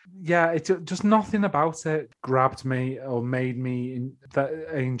misogyny. Yeah, it's just nothing about it grabbed me or made me that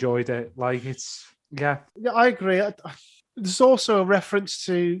I enjoyed it. Like, it's, yeah. Yeah, I agree. There's also a reference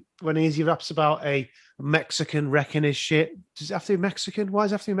to when Eazy raps about a Mexican wrecking his shit. Does it have to be Mexican? Why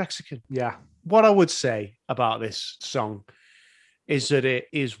does it have to be Mexican? Yeah. What I would say about this song is that it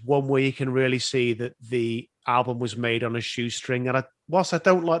is one where you can really see that the album was made on a shoestring. And whilst I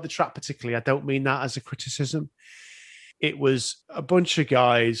don't like the track particularly, I don't mean that as a criticism. It was a bunch of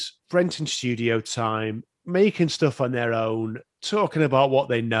guys renting studio time, making stuff on their own, talking about what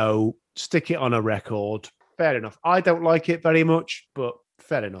they know, stick it on a record. Fair enough. I don't like it very much, but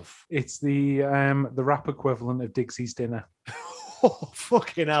fair enough. It's the rap equivalent of Dixie's Dinner. Oh,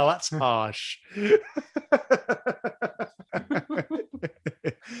 fucking hell, that's harsh.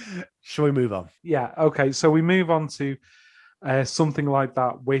 Shall we move on? Yeah, okay. So we move on to something like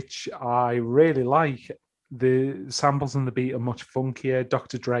that, which I really like. The samples and the beat are much funkier.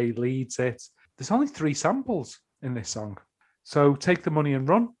 Dr. Dre leads it. There's only 3 samples in this song. So Take the Money and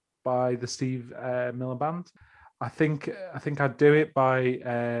Run by the Steve Miller Band. I think I'd Do It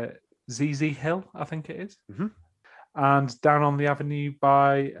by ZZ Hill, I think it is. and Down on the Avenue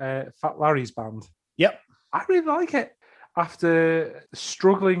by Fat Larry's band. Yep. I really like it. After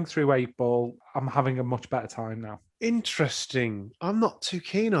struggling through 8 Ball, I'm having a much better time now. Interesting. I'm not too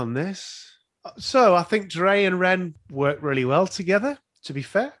keen on this. So I think Dre and Ren work really well together, to be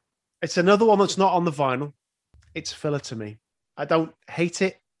fair. It's another one that's not on the vinyl. It's filler to me. I don't hate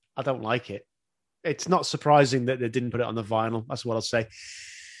it. I don't like it. It's not surprising that they didn't put it on the vinyl. That's what I'll say.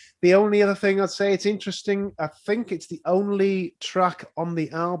 The only other thing I'd say it's interesting, I think it's the only track on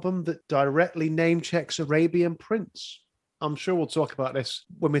the album that directly name checks Arabian Prince. I'm sure we'll talk about this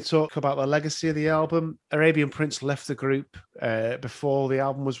when we talk about the legacy of the album. Arabian Prince left the group before the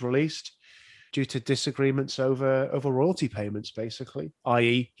album was released due to disagreements over royalty payments, basically,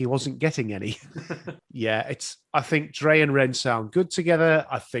 i.e. he wasn't getting any. Yeah, I think Dre and Ren sound good together.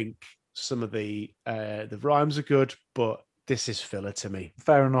 I think some of the rhymes are good, but this is filler to me.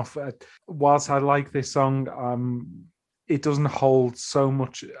 Fair enough. Whilst I like this song, it doesn't hold so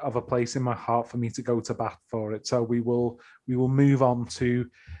much of a place in my heart for me to go to bat for it. So we will move on to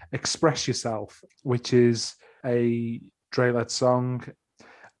Express Yourself, which is a Dre-led song.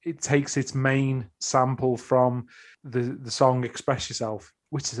 It takes its main sample from the song Express Yourself,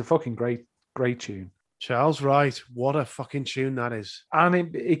 which is a fucking great tune. Charles Wright, what a fucking tune that is.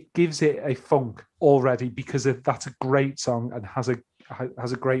 And it gives it a funk already because that's a great song and has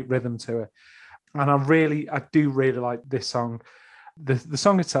a great rhythm to it. And I do really like this song. The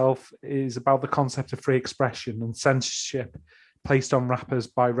song itself is about the concept of free expression and censorship placed on rappers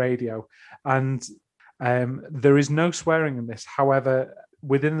by radio. And there is no swearing in this. However,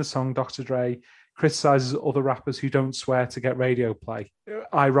 within the song, Dr. Dre criticizes other rappers who don't swear to get radio play.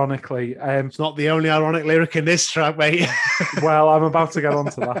 Ironically, it's not the only ironic lyric in this track, mate. Well, I'm about to get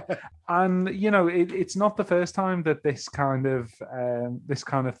onto that. And it's not the first time that this kind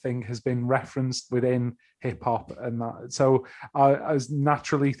of thing has been referenced within hip hop and that. So I was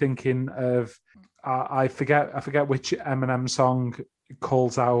naturally thinking of I forget which Eminem song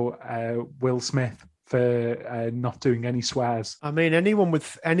calls out Will Smith for not doing any swears. I mean, anyone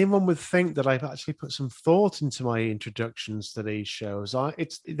would think that I've actually put some thought into my introductions to these shows.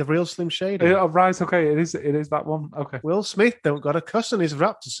 It's the real Slim Shady. Right, okay, it is that one. Okay. Will Smith don't got a cuss on his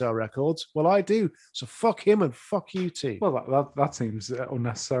rap to sell records. Well, I do. So fuck him and fuck you too. Well, that seems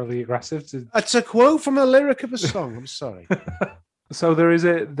unnecessarily aggressive. It's a quote from a lyric of a song. I'm sorry. So there is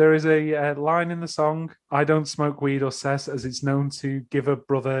a line in the song, "I don't smoke weed or cess as it's known to give a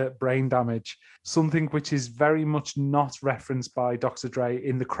brother brain damage," something which is very much not referenced by Dr. Dre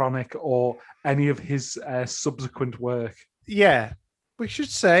in The Chronic or any of his subsequent work. Yeah, we should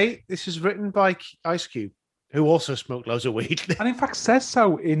say this is written by Ice Cube, who also smoked loads of weed. And in fact says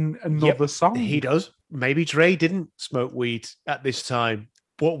so in another song. He does. Maybe Dre didn't smoke weed at this time.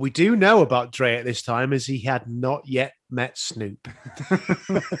 What we do know about Dre at this time is he had not yet met Snoop.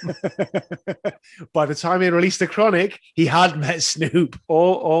 By the time he released The Chronic, he had met Snoop.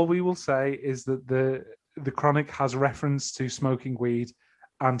 All we will say is that the Chronic has reference to smoking weed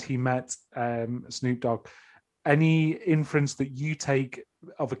and he met Snoop Dogg. Any inference that you take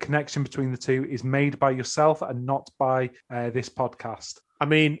of a connection between the two is made by yourself and not by this podcast. I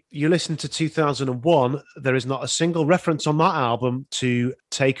mean, you listen to 2001, there is not a single reference on that album to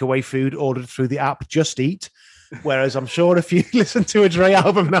takeaway food ordered through the app Just Eat, whereas I'm sure if you listen to a Dre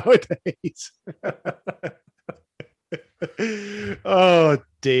album nowadays... Oh,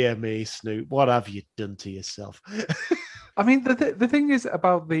 dear me, Snoop, what have you done to yourself? I mean, the thing is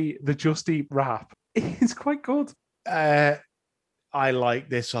about the Just Eat rap, it's quite good. I like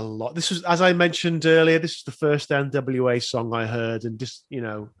this a lot. This was, as I mentioned earlier, this is the first NWA song I heard, and just,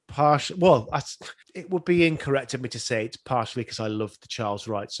 partial. Well, it would be incorrect of me to say it's partially because I love the Charles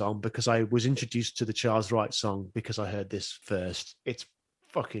Wright song, because I was introduced to the Charles Wright song because I heard this first. It's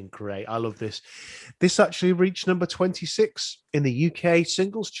fucking great. I love this. This actually reached number 26 in the UK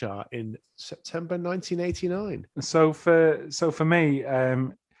singles chart in September 1989. So for me,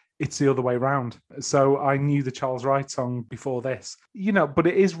 it's the other way around. So I knew the Charles Wright song before this, but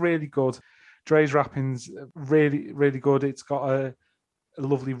it is really good. Dre's rapping's really, really good. It's got a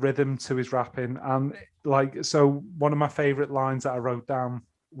lovely rhythm to his rapping. And so one of my favorite lines that I wrote down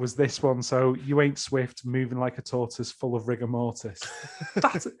was this one. So, "You ain't swift, moving like a tortoise, full of rigor mortis."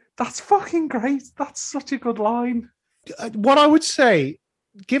 That's fucking great. That's such a good line. What I would say,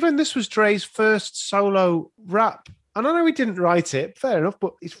 given this was Dre's first solo rap, and I know he didn't write it, fair enough,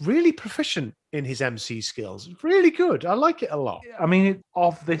 but he's really proficient in his MC skills. Really good. I like it a lot. I mean,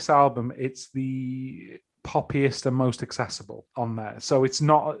 of this album, it's the poppiest and most accessible on there. So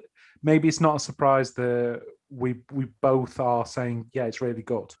maybe it's not a surprise that we both are saying, yeah, it's really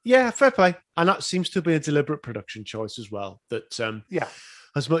good. Yeah, fair play. And that seems to be a deliberate production choice as well. That Yeah.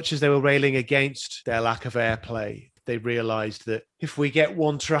 as much as they were railing against their lack of airplay, they realized that if we get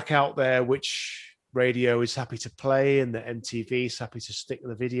one track out there which radio is happy to play and the MTV is happy to stick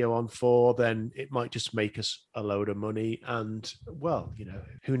the video on for, then it might just make us a load of money. And, well,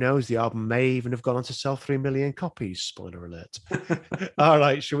 who knows? The album may even have gone on to sell 3 million copies. Spoiler alert. All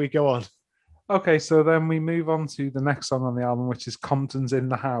right, shall we go on? Okay, so then we move on to the next song on the album, which is Compton's in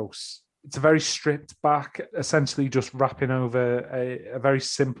the House. It's a very stripped back, essentially just rapping over a very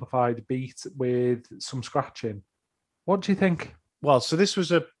simplified beat with some scratching. What do you think? Well, so this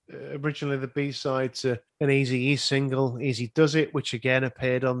was originally the B-side to an Eazy-E single, Easy Does It, which again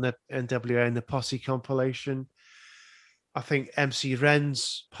appeared on the NWA and the Posse compilation. I think MC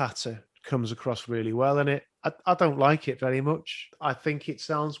Ren's patter comes across really well in it. I don't like it very much. I think it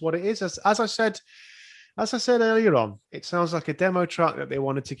sounds what it is. As I said earlier on, it sounds like a demo track that they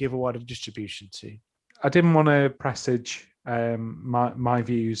wanted to give a wider distribution to. I didn't want to presage my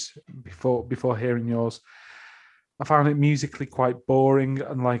views before hearing yours. I found it musically quite boring,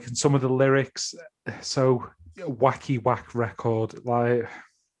 and some of the lyrics, so wacky whack record,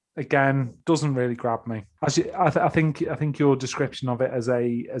 again, doesn't really grab me. I think your description of it as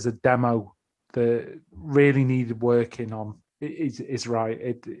a demo that really needed working on is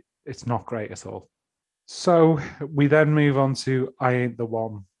right. It's not great at all. So we then move on to I Ain't the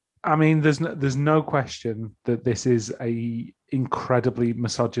One. I mean, there's no question that this is a incredibly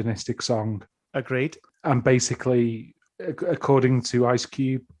misogynistic song. Agreed. And basically, according to Ice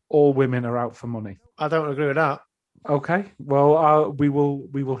Cube, all women are out for money. I don't agree with that. Okay, well, we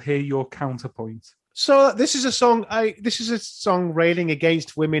will hear your counterpoint. So this is a song railing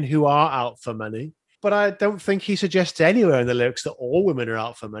against women who are out for money, but I don't think he suggests anywhere in the lyrics that all women are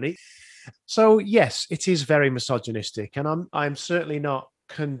out for money. So yes, it is very misogynistic, and I'm certainly not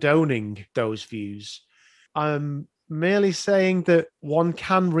condoning those views. I'm merely saying that one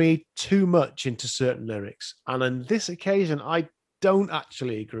can read too much into certain lyrics, and on this occasion, I don't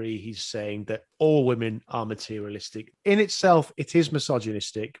actually agree he's saying that all women are materialistic. In itself, it is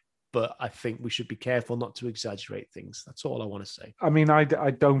misogynistic, but I think we should be careful not to exaggerate things. That's all I want to say. I mean, I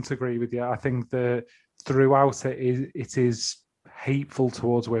don't agree with you. I think that throughout it is hateful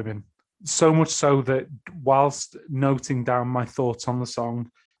towards women. So much so that whilst noting down my thoughts on the song,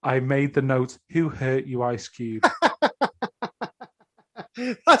 I made the note, "Who hurt you, Ice Cube?"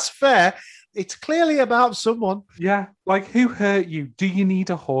 That's fair. It's clearly about someone. Yeah, who hurt you? Do you need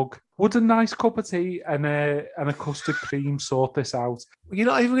a hug? Would a nice cup of tea and a custard cream sort this out? You're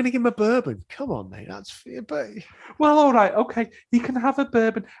not even going to give him a bourbon. Come on, mate. Well, all right, okay. He can have a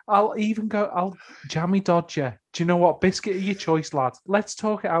bourbon. I'll jammy dodge you. Do you know what? Biscuit of your choice, lad. Let's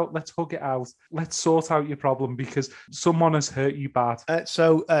talk it out. Let's hug it out. Let's sort out your problem because someone has hurt you bad.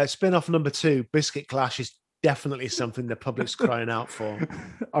 So spin-off number 2, Biscuit Clash, is definitely something the public's crying out for.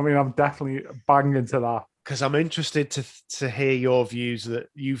 I mean, I'm definitely banging to that. Because I'm interested to hear your views that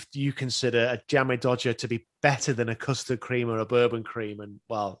you consider a jammy dodger to be better than a custard cream or a bourbon cream. And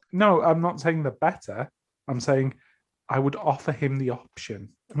well, no, I'm not saying they're better. I'm saying I would offer him the option.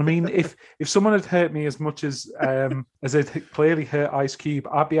 I mean, if someone had hurt me as much as it clearly hurt Ice Cube,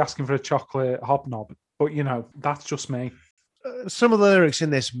 I'd be asking for a chocolate hobnob. But that's just me. Some of the lyrics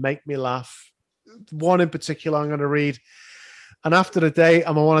in this make me laugh. One in particular, I'm going to read. And after the date,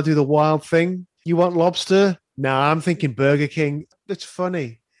 I'm going to want to do the wild thing. You want lobster? No, I'm thinking Burger King. It's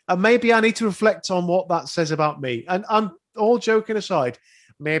funny. And maybe I need to reflect on what that says about me. And I'm all joking aside,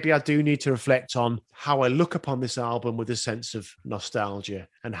 maybe I do need to reflect on how I look upon this album with a sense of nostalgia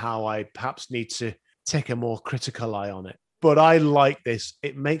and how I perhaps need to take a more critical eye on it. But I like this.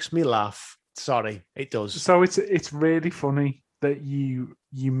 It makes me laugh. Sorry, it does. So it's really funny that you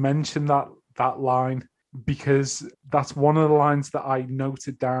mentioned that line, because that's one of the lines that I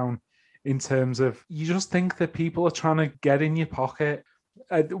noted down in terms of, you just think that people are trying to get in your pocket.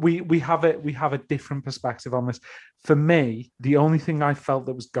 We have a different perspective on this. For me, the only thing I felt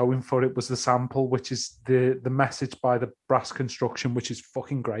that was going for it was the sample, which is the message by the Brass Construction, which is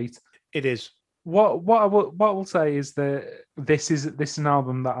fucking great. It is. What I will say is that this is an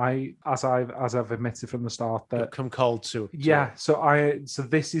album that as I've admitted from the start, that come cold to. Yeah, so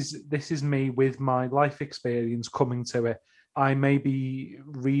this is me with my life experience coming to it. I may be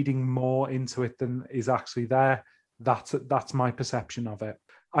reading more into it than is actually there. That's my perception of it.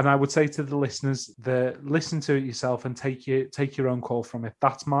 And I would say to the listeners that listen to it yourself and take your own call from it.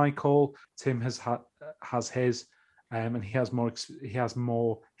 That's my call. Tim has his, and he has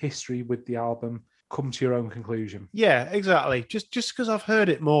more history with the album. Come to your own conclusion. Yeah, exactly. Just because I've heard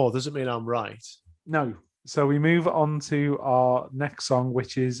it more doesn't mean I'm right. No, So we move on to our next song,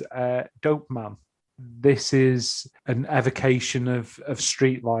 which is Dope Man. This is an evocation of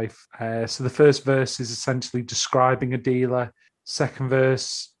street life. So the first verse is essentially describing a dealer. Second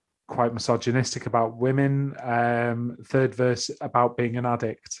verse, quite misogynistic about women. Third verse about being an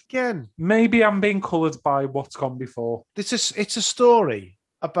addict. Again, Maybe I'm being coloured by what's gone before. it's a story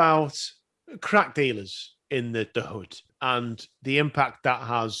about crack dealers in the hood and the impact that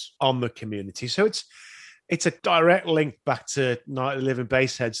has on the community. So it's a direct link back to Night of the Living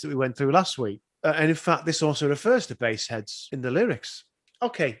Bassheads that we went through last week. And in fact, this also refers to Bassheads in the lyrics.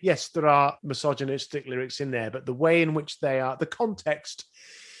 Okay, yes, there are misogynistic lyrics in there, but the way in which they are, the context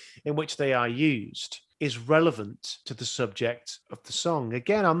in which they are used is relevant to the subject of the song.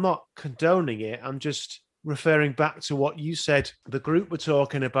 Again, I'm not condoning it. I'm just referring back to what you said the group were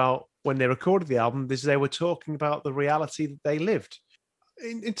talking about when they recorded the album, is they were talking about the reality that they lived.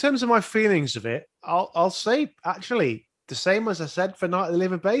 In terms of my feelings of it, I'll say actually the same as I said for Night of the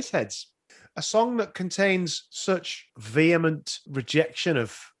Living Bassheads. A song that contains such vehement rejection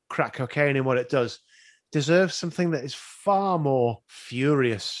of crack cocaine and what it does deserves something that is far more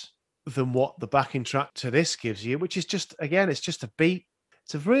furious than what the backing track to this gives you, which is just, again, it's just a beat.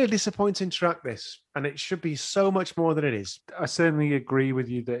 It's a really disappointing track, this, and it should be so much more than it is. I certainly agree with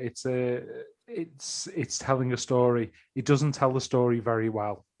you that it's telling a story. It doesn't tell the story very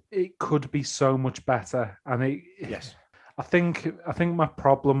well. It could be so much better, and Yes. I think my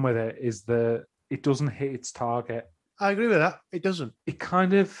problem with it is that it doesn't hit its target. I agree with that. It doesn't. It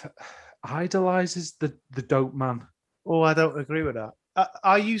kind of idolizes the dope man. Oh, I don't agree with that.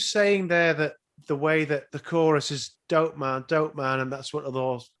 Are you saying there that the way that the chorus is dope man, and that's what they're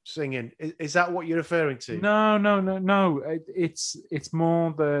all singing, is that what you're referring to? No. It's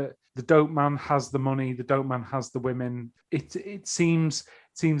more the dope man has the money, the dope man has the women. It seems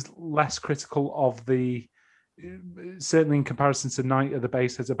less critical of the, certainly in comparison to Night of the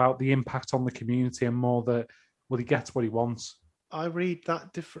Bassheads, about the impact on the community, and more that, well, he gets what he wants. I read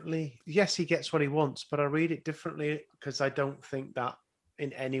that differently. Yes, he gets what he wants, but I read it differently because I don't think that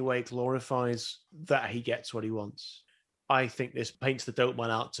in any way glorifies that he gets what he wants. I think this paints the dope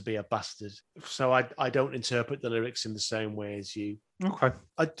man out to be a bastard. So I don't interpret the lyrics in the same way as you. Okay.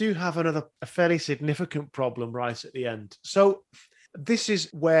 I do have a fairly significant problem right at the end. So this is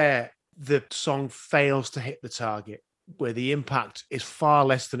where the song fails to hit the target, where the impact is far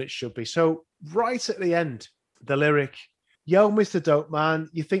less than it should be. So right at the end, the lyric, "Yo, Mr. Dope Man,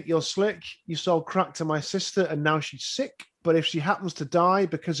 you think you're slick? You sold crack to my sister and now she's sick. But if she happens to die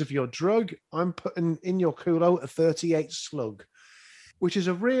because of your drug, I'm putting in your culo a 38 slug." Which is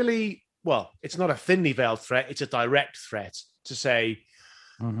a really, well, it's not a thinly veiled threat. It's a direct threat to say,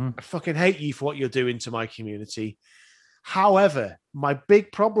 I fucking hate you for what you're doing to my community. However, my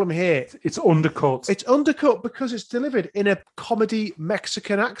big problem here, it's undercut. It's undercut because it's delivered in a comedy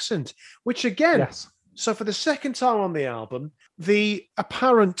Mexican accent, which again, yes. So for the second time on the album, the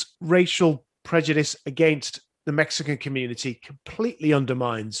apparent racial prejudice against the Mexican community completely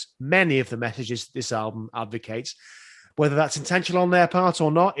undermines many of the messages this album advocates. Whether that's intentional on their part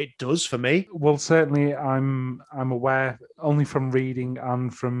or not, it does for me. Well, certainly I'm aware, only from reading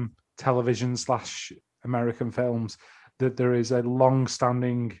and from television / American films, that there is a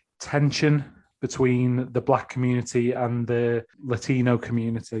long-standing tension between the Black community and the Latino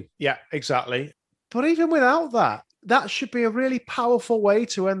community. Yeah, exactly. But even without that, that should be a really powerful way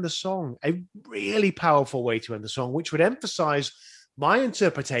to end the song, a really powerful way to end the song, which would emphasize my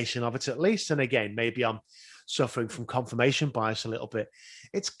interpretation of it at least. And again, maybe I'm suffering from confirmation bias a little bit.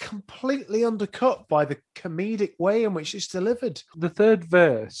 It's completely undercut by the comedic way in which it's delivered. The third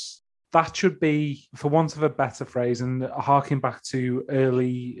verse, that should be, for want of a better phrase, and harking back to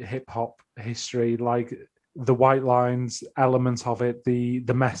early hip hop history, like the white lines element of it, the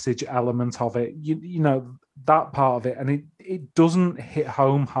message element of it, you know, that part of it, and it doesn't hit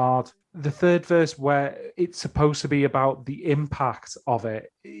home hard. The third verse, where it's supposed to be about the impact of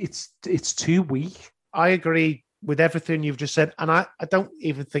it, it's too weak. I agree with everything you've just said, and I don't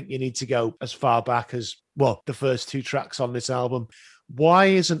even think you need to go as far back as, well, the first two tracks on this album. Why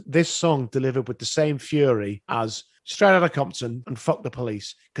isn't this song delivered with the same fury as Straight Outta Compton and Fuck the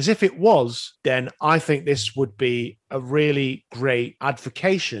Police? Because if it was, then I think this would be a really great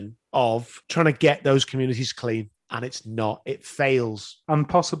advocation of trying to get those communities clean. And it's not. It fails. And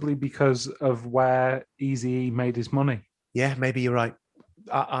possibly because of where Eazy-E made his money. Yeah, maybe you're right.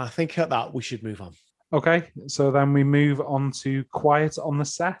 I think at that we should move on. Okay, so then we move on to Quiet on the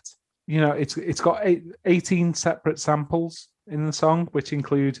Set. You know, it's got 18 separate samples in the song, which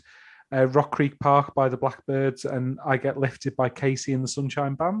include Rock Creek Park by the Blackbirds, and I Get Lifted by Casey and the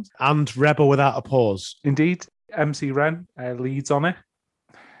Sunshine Band. And Rebel Without a Pause. Indeed, MC Ren leads on it.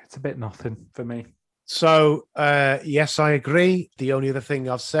 It's a bit nothing for me. So, yes, I agree. The only other thing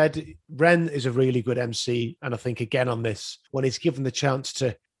I've said, Ren is a really good MC. And I think, again, on this, when he's given the chance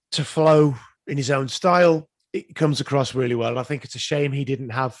to flow in his own style, it comes across really well. And I think it's a shame he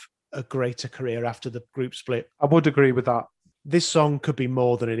didn't have a greater career after the group split. I would agree with that. This song could be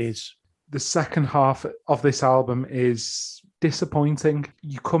more than it is. The second half of this album is disappointing.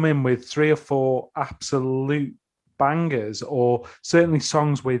 You come in with 3 or 4 absolute bangers, or certainly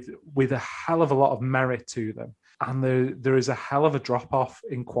songs with a hell of a lot of merit to them, and there is a hell of a drop-off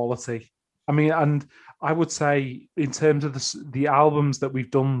in quality. I mean, and I would say in terms of the albums that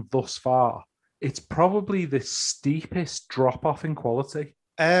we've done thus far, it's probably the steepest drop-off in quality.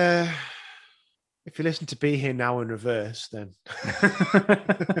 If you listen to Be Here Now in reverse, then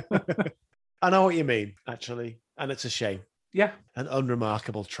I know what you mean, actually. And it's a shame. Yeah. An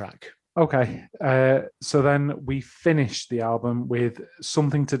unremarkable track. Okay. So then we finished the album with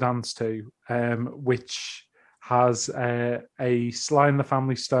Something to Dance To, which has a Sly and the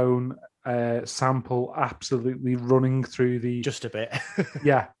Family Stone sample absolutely running through the... Just a bit.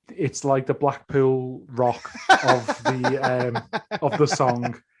 Yeah. It's like the Blackpool Rock of the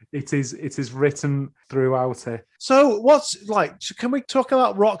song. It is written throughout it. So can we talk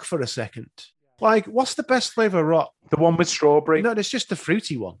about rock for a second? Like, what's the best flavour of rock? The one with strawberry? No, it's just the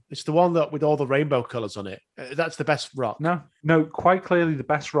fruity one. It's the one that with all the rainbow colours on it. That's the best rock. No, quite clearly the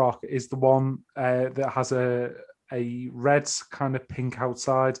best rock is the one that has a red kind of pink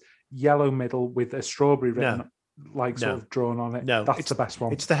outside, yellow middle with a strawberry written, sort of drawn on it. No, that's the best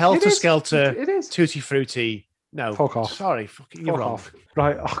one. It's the Helter Skelter. It is. Tutti Frutti. No. Fuck off. Sorry, you're wrong. Off.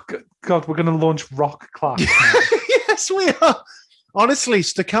 Right. Oh, God, we're going to launch rock class. Yes, we are. Honestly,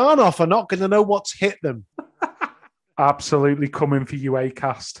 Stakhanov are not going to know what's hit them. Absolutely coming for you,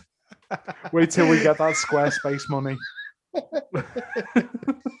 Acast. Wait till we get that Squarespace money.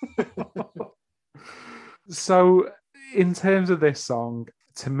 So, in terms of this song,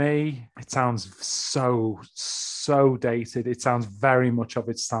 to me, it sounds so dated. It sounds very much of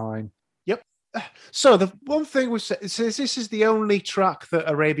its time. Yep. So the one thing we say is this is the only track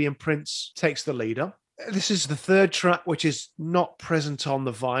that Arabian Prince takes the lead on. This is the third track which is not present on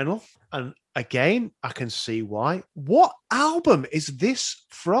the vinyl. And again, I can see why. What album is this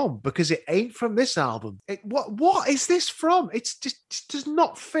from? Because it ain't from this album. What is this from? It does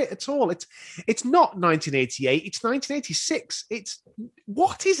not fit at all. It's not 1988. It's 1986.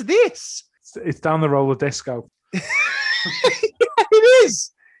 What is this? It's down the roller disco. Yeah, it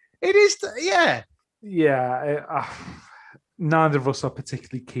is. It is. Yeah. Yeah. Neither of us are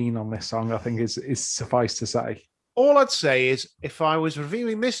particularly keen on this song, I think is suffice to say. All I'd say is if I was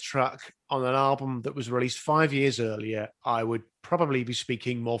reviewing this track on an album that was released 5 years earlier, I would probably be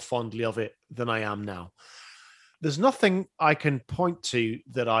speaking more fondly of it than I am now. There's nothing I can point to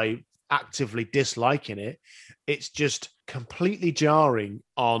that I actively dislike in it. It's just completely jarring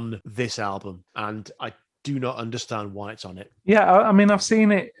on this album, and I do not understand why it's on it. Yeah, I mean, I've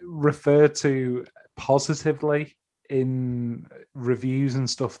seen it referred to positively in reviews and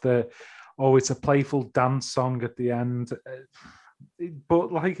stuff that, it's a playful dance song at the end.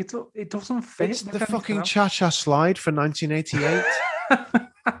 But, like, it doesn't fit. It's the fucking Cha-Cha Slide for 1988.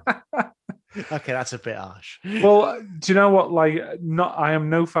 Okay, that's a bit harsh. Well, do you know what? Like, I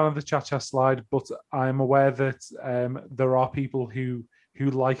am no fan of the Cha-Cha Slide, but I'm aware that there are people who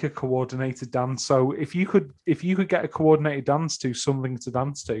like a coordinated dance. So if you could get a coordinated dance to Something to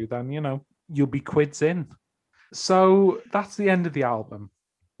Dance To, then you'll be quids in. So that's the end of the album.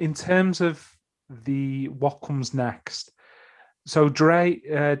 In terms of what comes next, so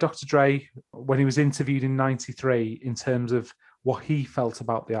Dr. Dre, when he was interviewed in '93, in terms of what he felt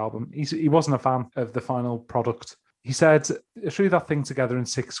about the album, he wasn't a fan of the final product. He said, "I threw that thing together in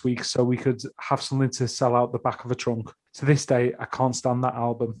 6 weeks so we could have something to sell out the back of a trunk. To this day, I can't stand that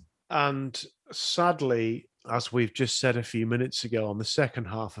album." And sadly, as we've just said a few minutes ago, on the second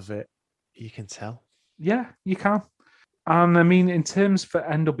half of it, you can tell. Yeah, you can. And I mean, in terms for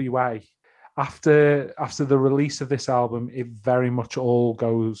NWA, after the release of this album, it very much all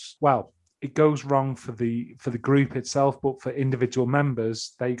goes well. It goes wrong for the group itself, but for individual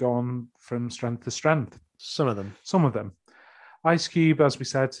members, they go on from strength to strength. Some of them. Ice Cube, as we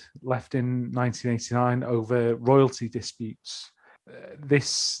said, left in 1989 over royalty disputes.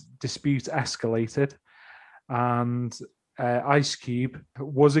 This dispute escalated, and Ice Cube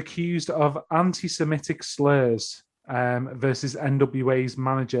was accused of anti-Semitic slurs versus NWA's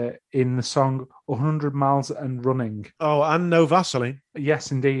manager in the song 100 Miles and Running. Oh, and No Vaseline.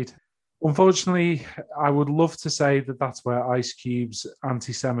 Yes, indeed. Unfortunately, I would love to say that that's where Ice Cube's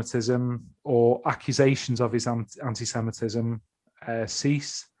anti-Semitism or accusations of his anti-Semitism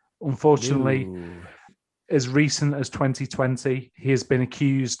cease. Unfortunately, No. as recent as 2020, he has been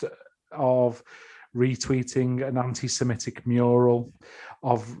accused of retweeting an anti-Semitic mural,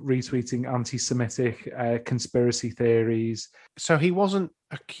 of retweeting anti-Semitic conspiracy theories. So he wasn't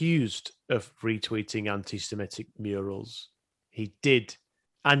accused of retweeting anti-Semitic murals. He did.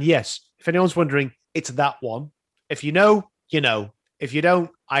 And yes, if anyone's wondering, it's that one. If you know, you know. If you don't,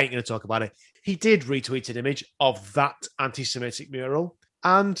 I ain't going to talk about it. He did retweet an image of that anti-Semitic mural,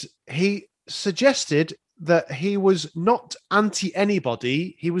 and he suggested that he was not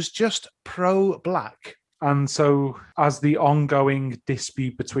anti-anybody. He was just pro-black. And so, as the ongoing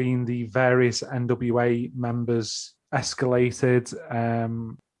dispute between the various NWA members escalated,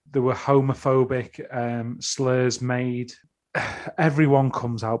 there were homophobic slurs made. Everyone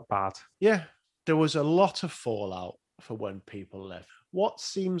comes out bad. Yeah, there was a lot of fallout for when people left. What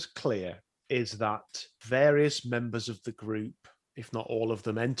seems clear is that various members of the group, if not all of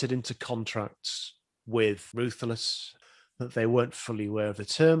them, entered into contracts with Ruthless that they weren't fully aware of the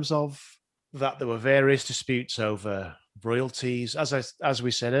terms of, that there were various disputes over royalties. As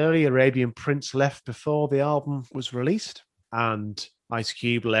we said earlier, Arabian Prince left before the album was released, and Ice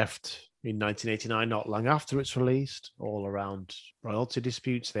Cube left in 1989, not long after it's released, all around royalty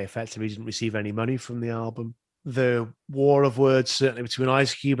disputes. They effectively didn't receive any money from the album. The war of words, certainly between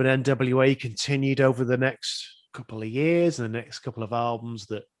Ice Cube and NWA, continued over the next couple of years and the next couple of albums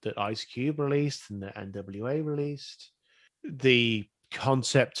that Ice Cube released and that NWA released. The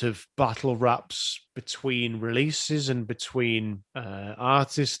concept of battle raps between releases and between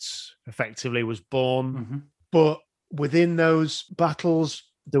artists effectively was born. Mm-hmm. But within those battles,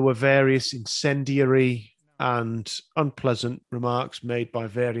 there were various incendiary and unpleasant remarks made by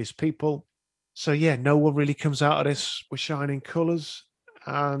various people. So yeah, no one really comes out of this with shining colours.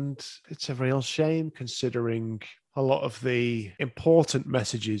 And it's a real shame considering a lot of the important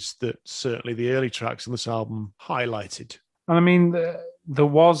messages that certainly the early tracks on this album highlighted. And I mean, there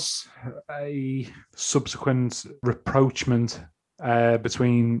was a subsequent rapprochement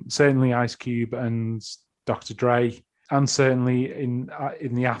between certainly Ice Cube and Dr. Dre, and certainly in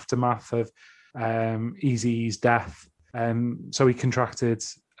the aftermath of Eazy-E's death. So he contracted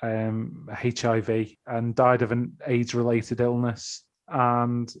HIV and died of an AIDS-related illness.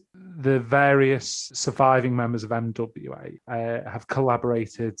 And the various surviving members of NWA have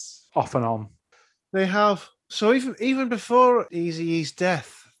collaborated off and on. They have. So even before Eazy-E's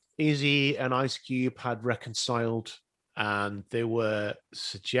death, Eazy and Ice Cube had reconciled, and there were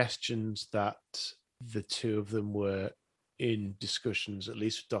suggestions that the two of them were in discussions, at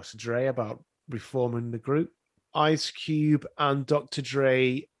least with Dr. Dre, about reforming the group. Ice Cube and Dr.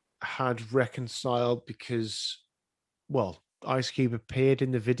 Dre had reconciled because, well, Ice Cube appeared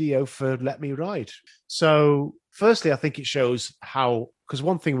in the video for Let Me Ride. So firstly, I think it shows how, because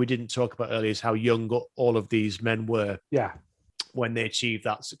one thing we didn't talk about earlier is how young all of these men were when they achieved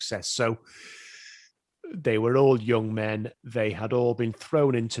that success. So they were all young men. They had all been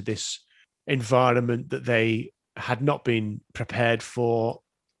thrown into this environment that they had not been prepared for,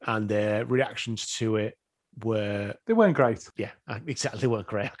 and their reactions to it they weren't great. Yeah, exactly. They weren't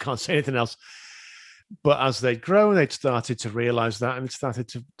great. I can't say anything else. But as they'd grown, they'd started to realize that and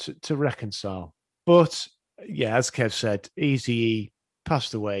started to reconcile. But yeah, as Kev said, Eazy-E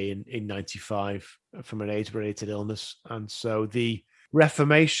passed away in 95 from an AIDS-related illness. And so the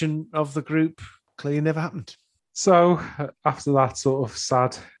reformation of the group clearly never happened. So after that sort of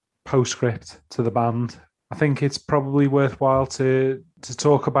sad postscript to the band, I think it's probably worthwhile to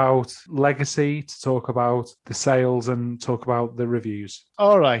talk about legacy, to talk about the sales, and talk about the reviews.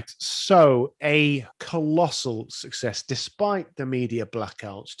 All right. So a colossal success, despite the media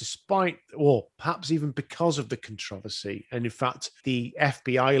blackouts, despite, or perhaps even because of the controversy. And in fact, the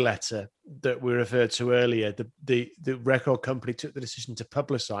FBI letter that we referred to earlier, the record company took the decision to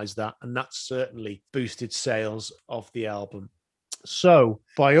publicize that, and that certainly boosted sales of the album. So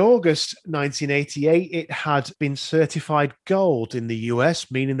by August 1988, it had been certified gold in the US,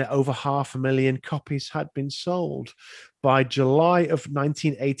 meaning that over 500,000 copies had been sold. By July of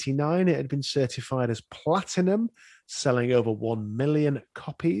 1989, it had been certified as platinum, selling over 1 million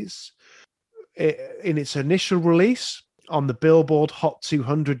copies. In its initial release on the Billboard Hot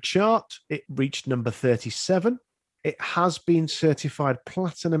 200 chart, it reached number 37. It has been certified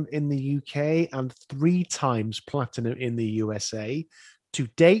platinum in the UK and 3 times platinum in the USA. To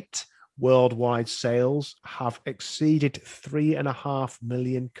date, worldwide sales have exceeded 3.5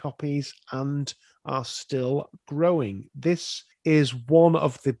 million copies and are still growing. This is one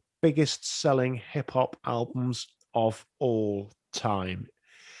of the biggest selling hip hop albums of all time.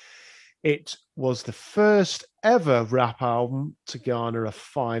 It was the first ever rap album to garner a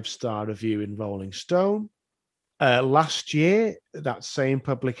 5-star review in Rolling Stone. Last year, that same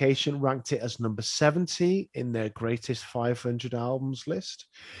publication ranked it as number 70 in their greatest 500 albums list.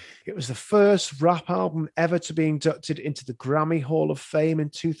 It was the first rap album ever to be inducted into the Grammy Hall of Fame in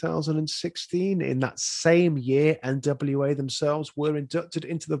 2016. In that same year, NWA themselves were inducted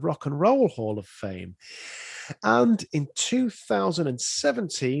into the Rock and Roll Hall of Fame. And in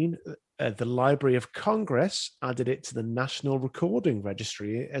 2017, the Library of Congress added it to the National Recording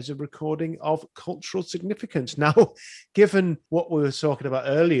Registry as a recording of cultural significance. Now, given what we were talking about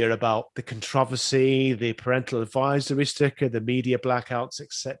earlier about the controversy, the parental advisory sticker, the media blackouts,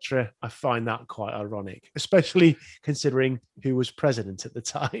 etc., I find that quite ironic, especially considering who was president at the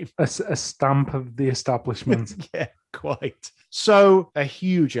time. A stamp of the establishment. Yeah, quite. So a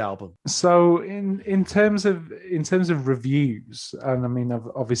huge album. So in terms of reviews, and I mean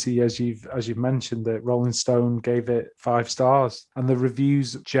obviously as you've mentioned that Rolling Stone gave it 5 stars, and the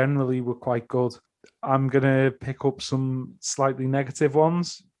reviews generally were quite good. I'm gonna pick up some slightly negative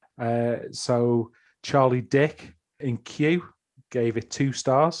ones. So Charlie Dick in Q gave it 2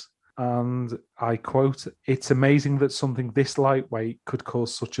 stars, and I quote, "It's amazing that something this lightweight could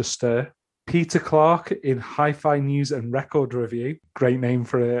cause such a stir." Peter Clark in Hi-Fi News and Record Review, great name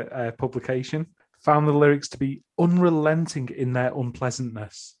for a publication, found the lyrics to be unrelenting in their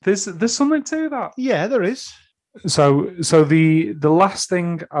unpleasantness. There's something to that. Yeah, there is. So the last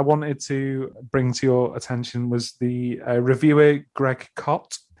thing I wanted to bring to your attention was the reviewer Greg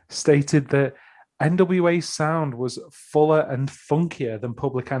Cott stated that NWA's sound was fuller and funkier than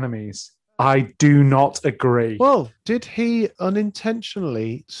Public Enemy's. I do not agree. Well, did he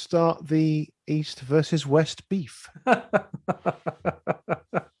unintentionally start the East versus West beef?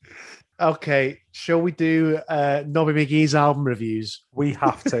 Okay, shall we do Nobby McGee's album reviews? We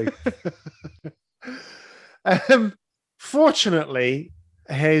have to. Fortunately,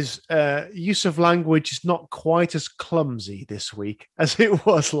 his use of language is not quite as clumsy this week as it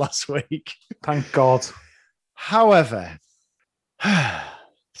was last week. Thank God. However,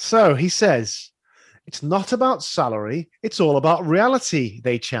 so he says, it's not about salary, it's all about reality,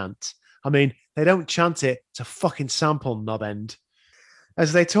 they chant. I mean, they don't chant it to fucking sample, knobend.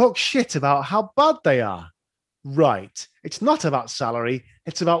 As they talk shit about how bad they are. Right. It's not about salary,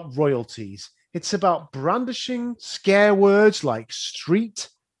 it's about royalties. It's about brandishing scare words like street,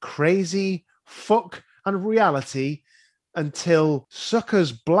 crazy, fuck, and reality until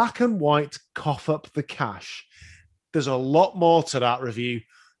suckers black and white cough up the cash. There's a lot more to that review.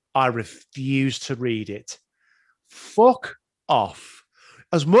 I refuse to read it. Fuck off.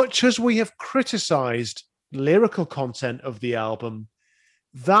 As much as we have criticized lyrical content of the album,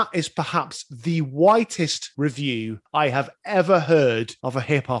 that is perhaps the whitest review I have ever heard of a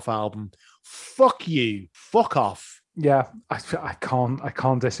hip-hop album. Fuck you. Fuck off. Yeah, I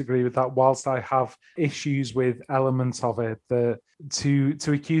can't disagree with that. Whilst I have issues with elements of it, to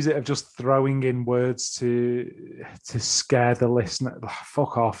accuse it of just throwing in words to scare the listener,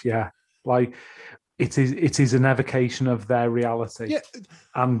 fuck off. Yeah, like it is an evocation of their reality. Yeah.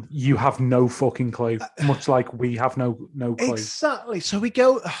 And you have no fucking clue. Much like we have no clue. Exactly. So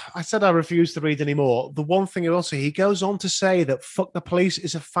I said I refuse to read anymore. The one thing also, he goes on to say that Fuck the Police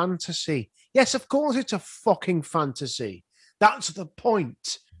is a fantasy. Yes, of course it's a fucking fantasy. That's the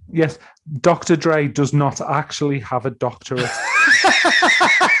point. Yes, Dr. Dre does not actually have a doctorate.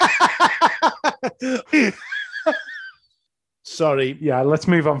 Sorry. Yeah, let's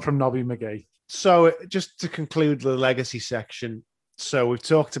move on from Nobby McGee. So just to conclude the legacy section, so we've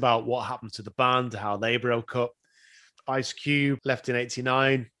talked about what happened to the band, how they broke up. Ice Cube left in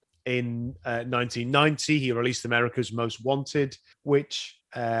 1989. In 1990, he released America's Most Wanted, which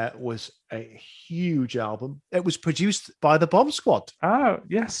was a huge album. It was produced by the Bomb Squad. Oh,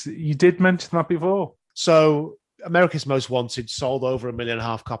 yes, you did mention that before. So America's Most Wanted sold over 1.5 million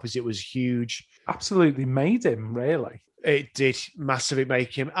copies. It was huge. Absolutely made him, really. It did massively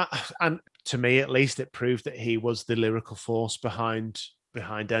make him. And to me, at least, it proved that he was the lyrical force behind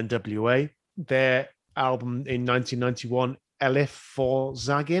NWA. Their album in 1991, Elif for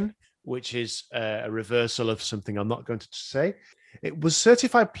Zagin, which is a reversal of something I'm not going to say. It was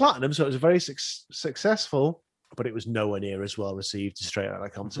certified platinum, so it was very successful, but it was nowhere near as well received as Straight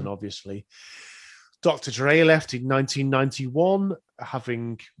Outta Compton, obviously. Dr. Dre left in 1991,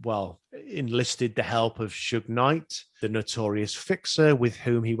 having, enlisted the help of Suge Knight, the Notorious Fixer, with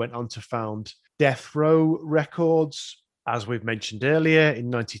whom he went on to found Death Row Records. As we've mentioned earlier,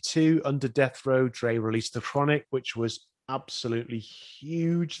 in 92, under Death Row, Dre released The Chronic, which was absolutely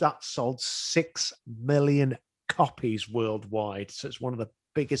huge. That sold 6 million copies worldwide. So it's one of the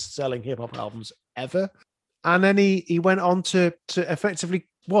biggest selling hip hop albums ever. And then he went on to effectively,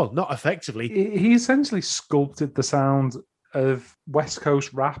 well, not effectively. He essentially sculpted the sound of West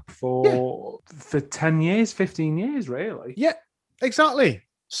Coast rap for 10 years, 15 years, really. Yeah, exactly.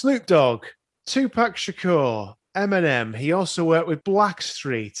 Snoop Dogg, Tupac Shakur, Eminem. He also worked with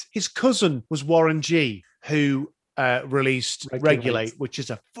Blackstreet. His cousin was Warren G, who released Regulate, which is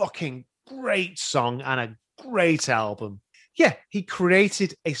a fucking great song and a great album. Yeah, he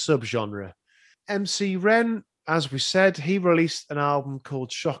created a subgenre. MC Ren, as we said, he released an album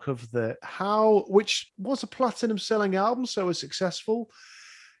called Shock of the How, which was a platinum selling album, so it was successful.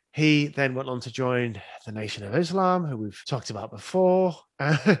 He then went on to join the Nation of Islam, who we've talked about before.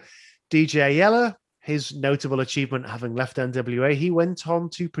 DJ Yella, his notable achievement having left NWA, he went on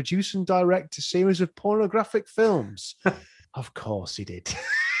to produce and direct a series of pornographic films. Of course he did.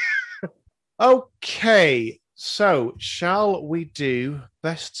 Okay, so shall we do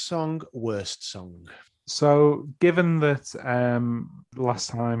best song, worst song? So, given that last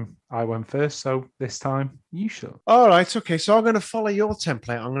time I went first, so this time you should. All right, okay. So I'm going to follow your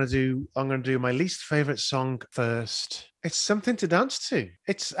template. I'm going to do my least favorite song first. It's something to dance to.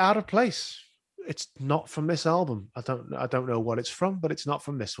 It's out of place. It's not from this album. I don't know what it's from, but it's not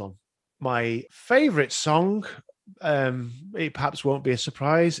from this one. My favorite song, it perhaps won't be a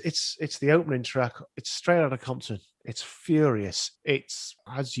surprise. It's the opening track. It's Straight Outta Compton. It's furious. It's,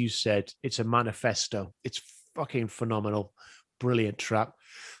 as you said, it's a manifesto. It's fucking phenomenal. Brilliant track.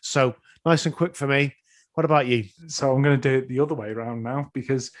 So nice and quick for me. What about you? So I'm going to do it the other way around now,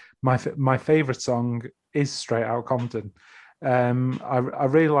 because my favorite song is Straight Outta Compton. I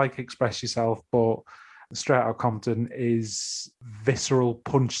really like Express Yourself, but Straight Outta Compton is visceral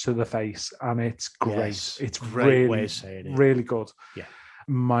punch to the face, and it's great. Yes, it's great really, way of saying it. Really good. Yeah.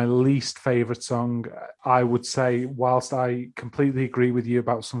 My least favorite song, I would say, whilst I completely agree with you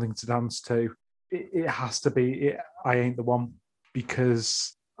about Something to Dance to, it has to be I Ain't the One,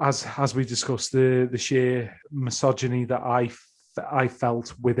 because as we discussed, the sheer misogyny that I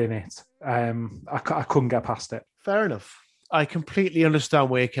felt within it, I couldn't get past it. Fair enough. I completely understand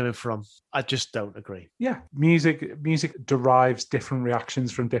where you're coming from. I just don't agree. Yeah, music derives different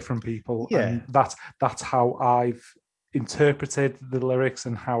reactions from different people, and that's how I've interpreted the lyrics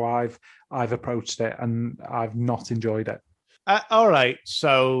and how I've approached it, and I've not enjoyed it. All right,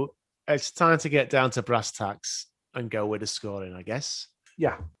 so it's time to get down to brass tacks and go with the scoring, I guess.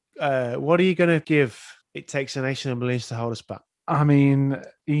 Yeah. What are you going to give It Takes a Nation of Millions to Hold Us Back? I mean,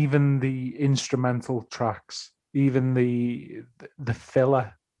 even the instrumental tracks, even the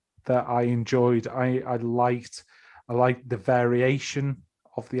filler that I enjoyed, I liked the variation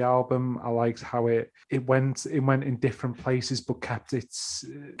of the album. I liked how it went in different places, but kept its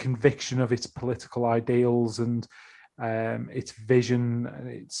conviction of its political ideals and its vision and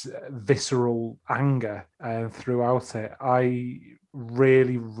its visceral anger throughout it. I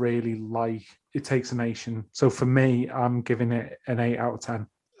really, really like It Takes a Nation. So for me, I'm giving it an 8 out of 10.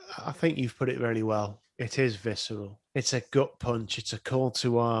 I think you've put it really well. It is visceral. It's a gut punch. It's a call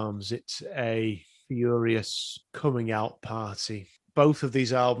to arms. It's a furious coming out party. Both of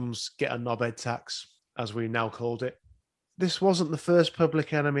these albums get a knobhead tax, as we now called it. This wasn't the first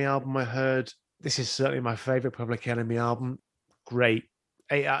Public Enemy album I heard. This is certainly my favorite Public Enemy album. Great.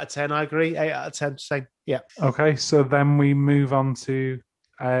 8 out of 10, I agree. 8 out of 10, same. Yeah. Okay, so then we move on to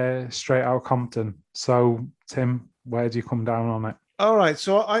Straight Outta Compton. So, Tim, where do you come down on it? All right,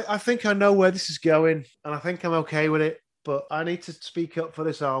 so I think I know where this is going, and I think I'm okay with it, but I need to speak up for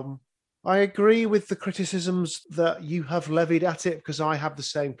this album. I agree with the criticisms that you have levied at it, because I have the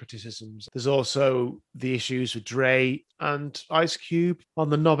same criticisms. There's also the issues with Dre and Ice Cube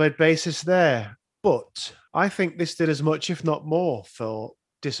on the knobhead basis there. But I think this did as much, if not more, for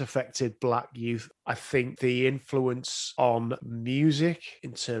disaffected Black youth. I think the influence on music,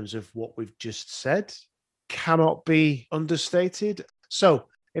 in terms of what we've just said, cannot be understated. So,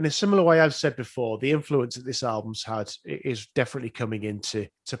 in a similar way I've said before, the influence that this album's had is definitely coming into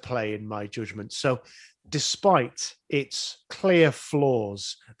play in my judgment. So, despite its clear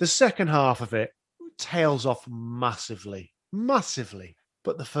flaws, the second half of it tails off massively.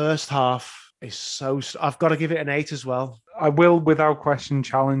 But the first half is so... I've got to give it an 8 as well. I will, without question,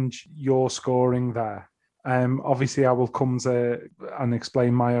 challenge your scoring there. Obviously, I will come to and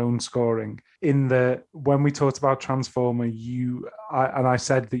explain my own scoring. In the when we talked about Transformer, I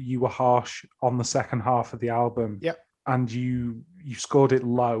said that you were harsh on the second half of the album. Yep. And you scored it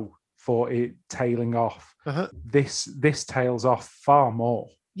low for it tailing off. Uh-huh. This tails off far more.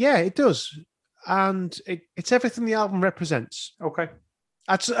 Yeah, it does. and it's everything the album represents. Okay.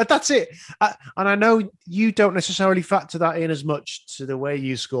 That's it. And I know you don't necessarily factor that in as much to the way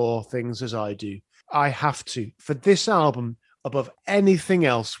you score things as I do. I have to. For this album, above anything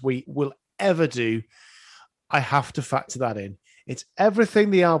else we will ever do, I have to factor that in. It's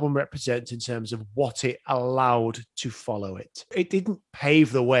everything the album represents in terms of what it allowed to follow it. It didn't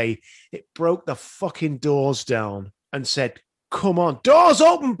pave the way. It broke the fucking doors down and said, come on, doors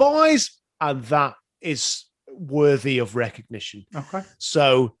open, boys. And that is worthy of recognition. Okay.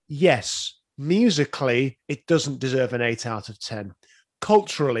 So, yes, musically, it doesn't deserve an 8 out of 10.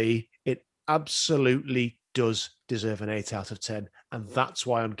 Culturally, it absolutely does deserve an 8 out of 10. And that's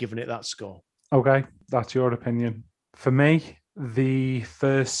why I'm giving it that score. Okay, that's your opinion. For me, the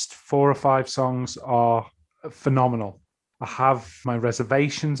first 4 or 5 songs are phenomenal. I have my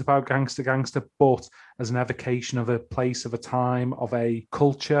reservations about Gangster Gangster, but as an evocation of a place, of a time, of a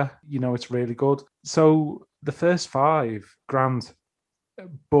culture, it's really good. So the first 5, grand,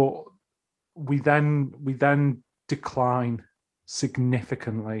 but we then decline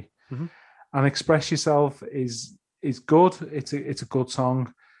significantly. Mm-hmm. And Express Yourself is good. It's a good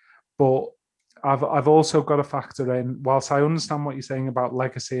song, but I've also got to factor in, whilst I understand what you're saying about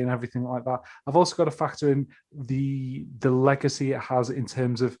legacy and everything like that, I've also got to factor in the legacy it has in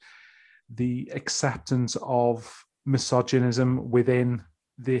terms of the acceptance of misogynism within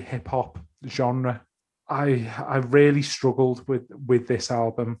the hip hop genre. I really struggled with this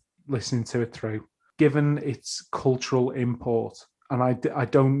album, listening to it through, given its cultural import. And I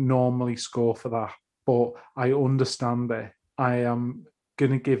don't normally score for that, but I understand it. I am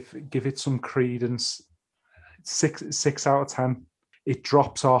going to give it some credence. 6 out of 10. It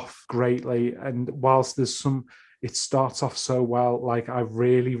drops off greatly, and whilst it starts off so well, like I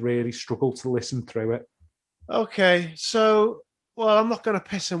really, really struggle to listen through it. Okay, so I'm not going to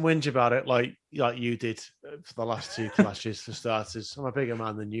piss and whinge about it like you did for the last 2 clashes. For starters, I'm a bigger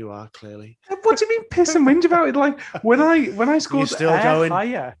man than you are, clearly. What do you mean piss and whinge about it? Like when I scored You're still going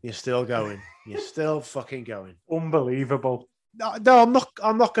higher. You're still going. You're still fucking going. Unbelievable. No,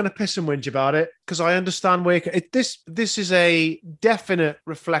 I'm not going to piss and whinge about it because I understand where this is a definite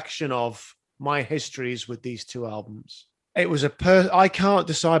reflection of my histories with these 2 albums. It was I can't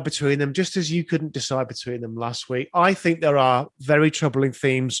decide between them, just as you couldn't decide between them last week. I think there are very troubling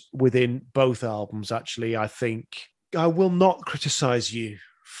themes within both albums, actually. I think I will not criticize you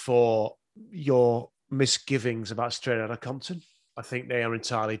for your misgivings about Straight Outta Compton. I think they are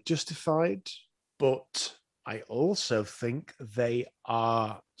entirely justified, but I also think they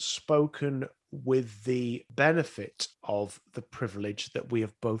are spoken with the benefit of the privilege that we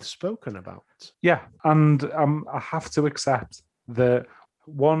have both spoken about. Yeah, and I have to accept that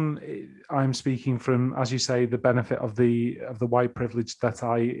one, I'm speaking from, as you say, the benefit of the white privilege that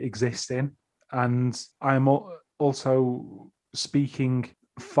I exist in, and I'm also speaking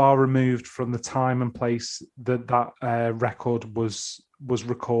far removed from the time and place that record was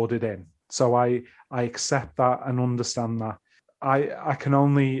recorded in. So I accept that and understand that. I can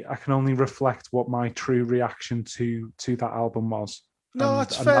only reflect what my true reaction to that album was. No,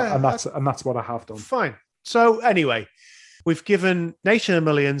 that's fair. And that's what I have done. Fine. So anyway, we've given Nation of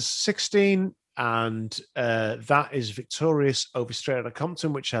Millions 16, and that is victorious over Straight Outta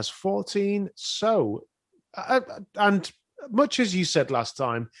Compton, which has 14. So, and much as you said last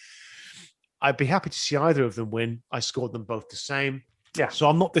time, I'd be happy to see either of them win. I scored them both the same. Yeah. So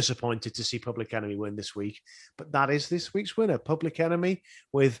I'm not disappointed to see Public Enemy win this week, but that is this week's winner. Public Enemy,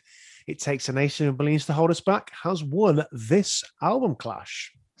 with It Takes a Nation of Millions to Hold Us Back, has won this album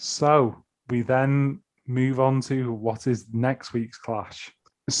clash. So we then move on to what is next week's clash.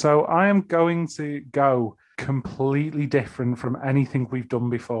 So I am going to go completely different from anything we've done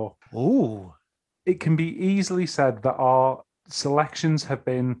before. Ooh. It can be easily said that our selections have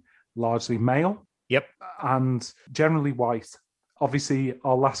been largely male. Yep. And generally white. Obviously,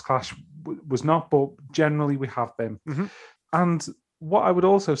 our last clash was not, but generally we have been. Mm-hmm. And what I would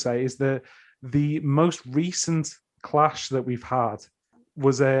also say is that the most recent clash that we've had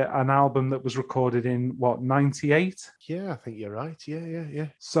was an album that was recorded in, 98? Yeah, I think you're right. Yeah.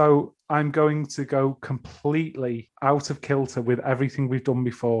 So I'm going to go completely out of kilter with everything we've done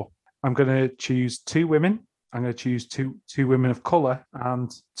before. I'm going to choose 2 women. I'm going to choose two women of colour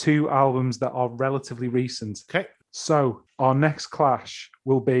and 2 albums that are relatively recent. Okay. So our next clash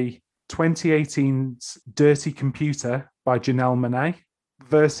will be 2018's Dirty Computer by Janelle Monáe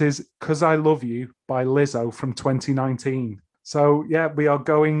versus 'Cause I Love You by Lizzo from 2019. So yeah, we're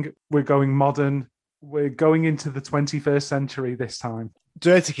going modern. We're going into the 21st century this time.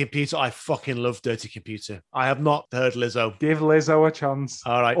 Dirty Computer. I fucking love Dirty Computer. I have not heard Lizzo. Give Lizzo a chance.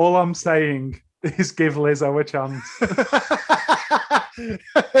 All right. All I'm saying is give Lizzo a chance.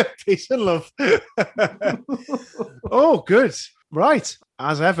 Peace and love. Oh, good. Right.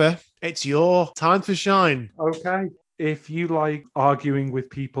 As ever, it's your time to shine. Okay. If you like arguing with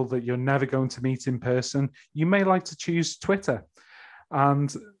people that you're never going to meet in person, you may like to choose Twitter.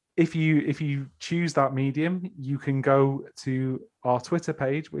 And if you choose that medium, you can go to our Twitter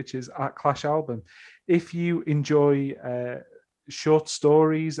page, which is @ClashAlbum. If you enjoy short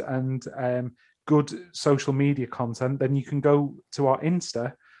stories and good social media content, then you can go to our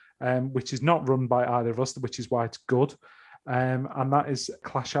Insta, which is not run by either of us, which is why it's good. And that is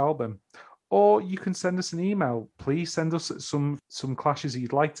Clash Album. Or you can send us an email. Please send us some clashes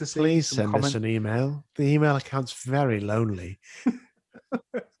you'd like to see. Please send us an email. The email account's very lonely.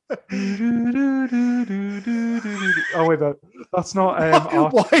 Oh wait, that's not.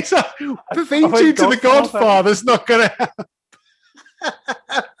 Why is that? The theme tune to The Godfather's not going to help.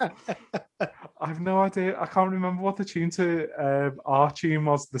 I have no idea. I can't remember what the tune to our tune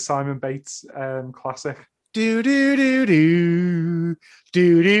was. The Simon Bates classic. Do do do do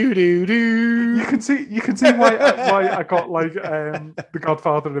do do do do. You can see why I got like The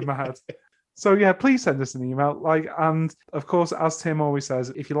Godfather in my head. So yeah, please send us an email. And of course, as Tim always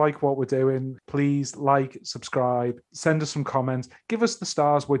says, if you like what we're doing, please like, subscribe, send us some comments, give us the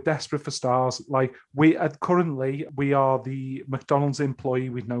stars. We're desperate for stars. We are the McDonald's employee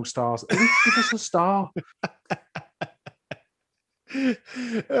with no stars. At least give us a star.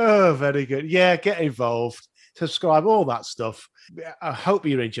 Oh, very good. Yeah, get involved, subscribe, all that stuff. I hope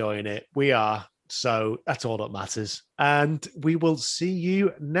you're enjoying it. We are. So that's all that matters. And we will see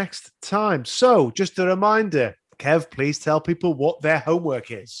you next time. So just a reminder, Kev, please tell people what their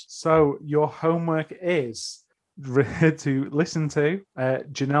homework is. So your homework is to listen to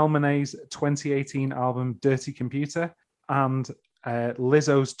Janelle Monáe's 2018 album, Dirty Computer, and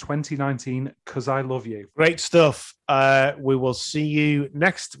Lizzo's 2019, 'Cause I Love You. Great stuff. We will see you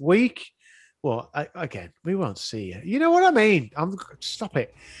next week. Well, again, we won't see you. You know what I mean? Stop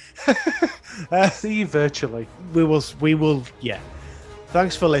it. See you virtually. We will. Yeah.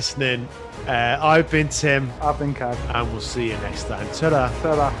 Thanks for listening. I've been Tim. I've been Kev. And we'll see you next time. Ta-da.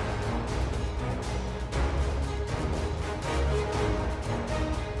 Ta-da.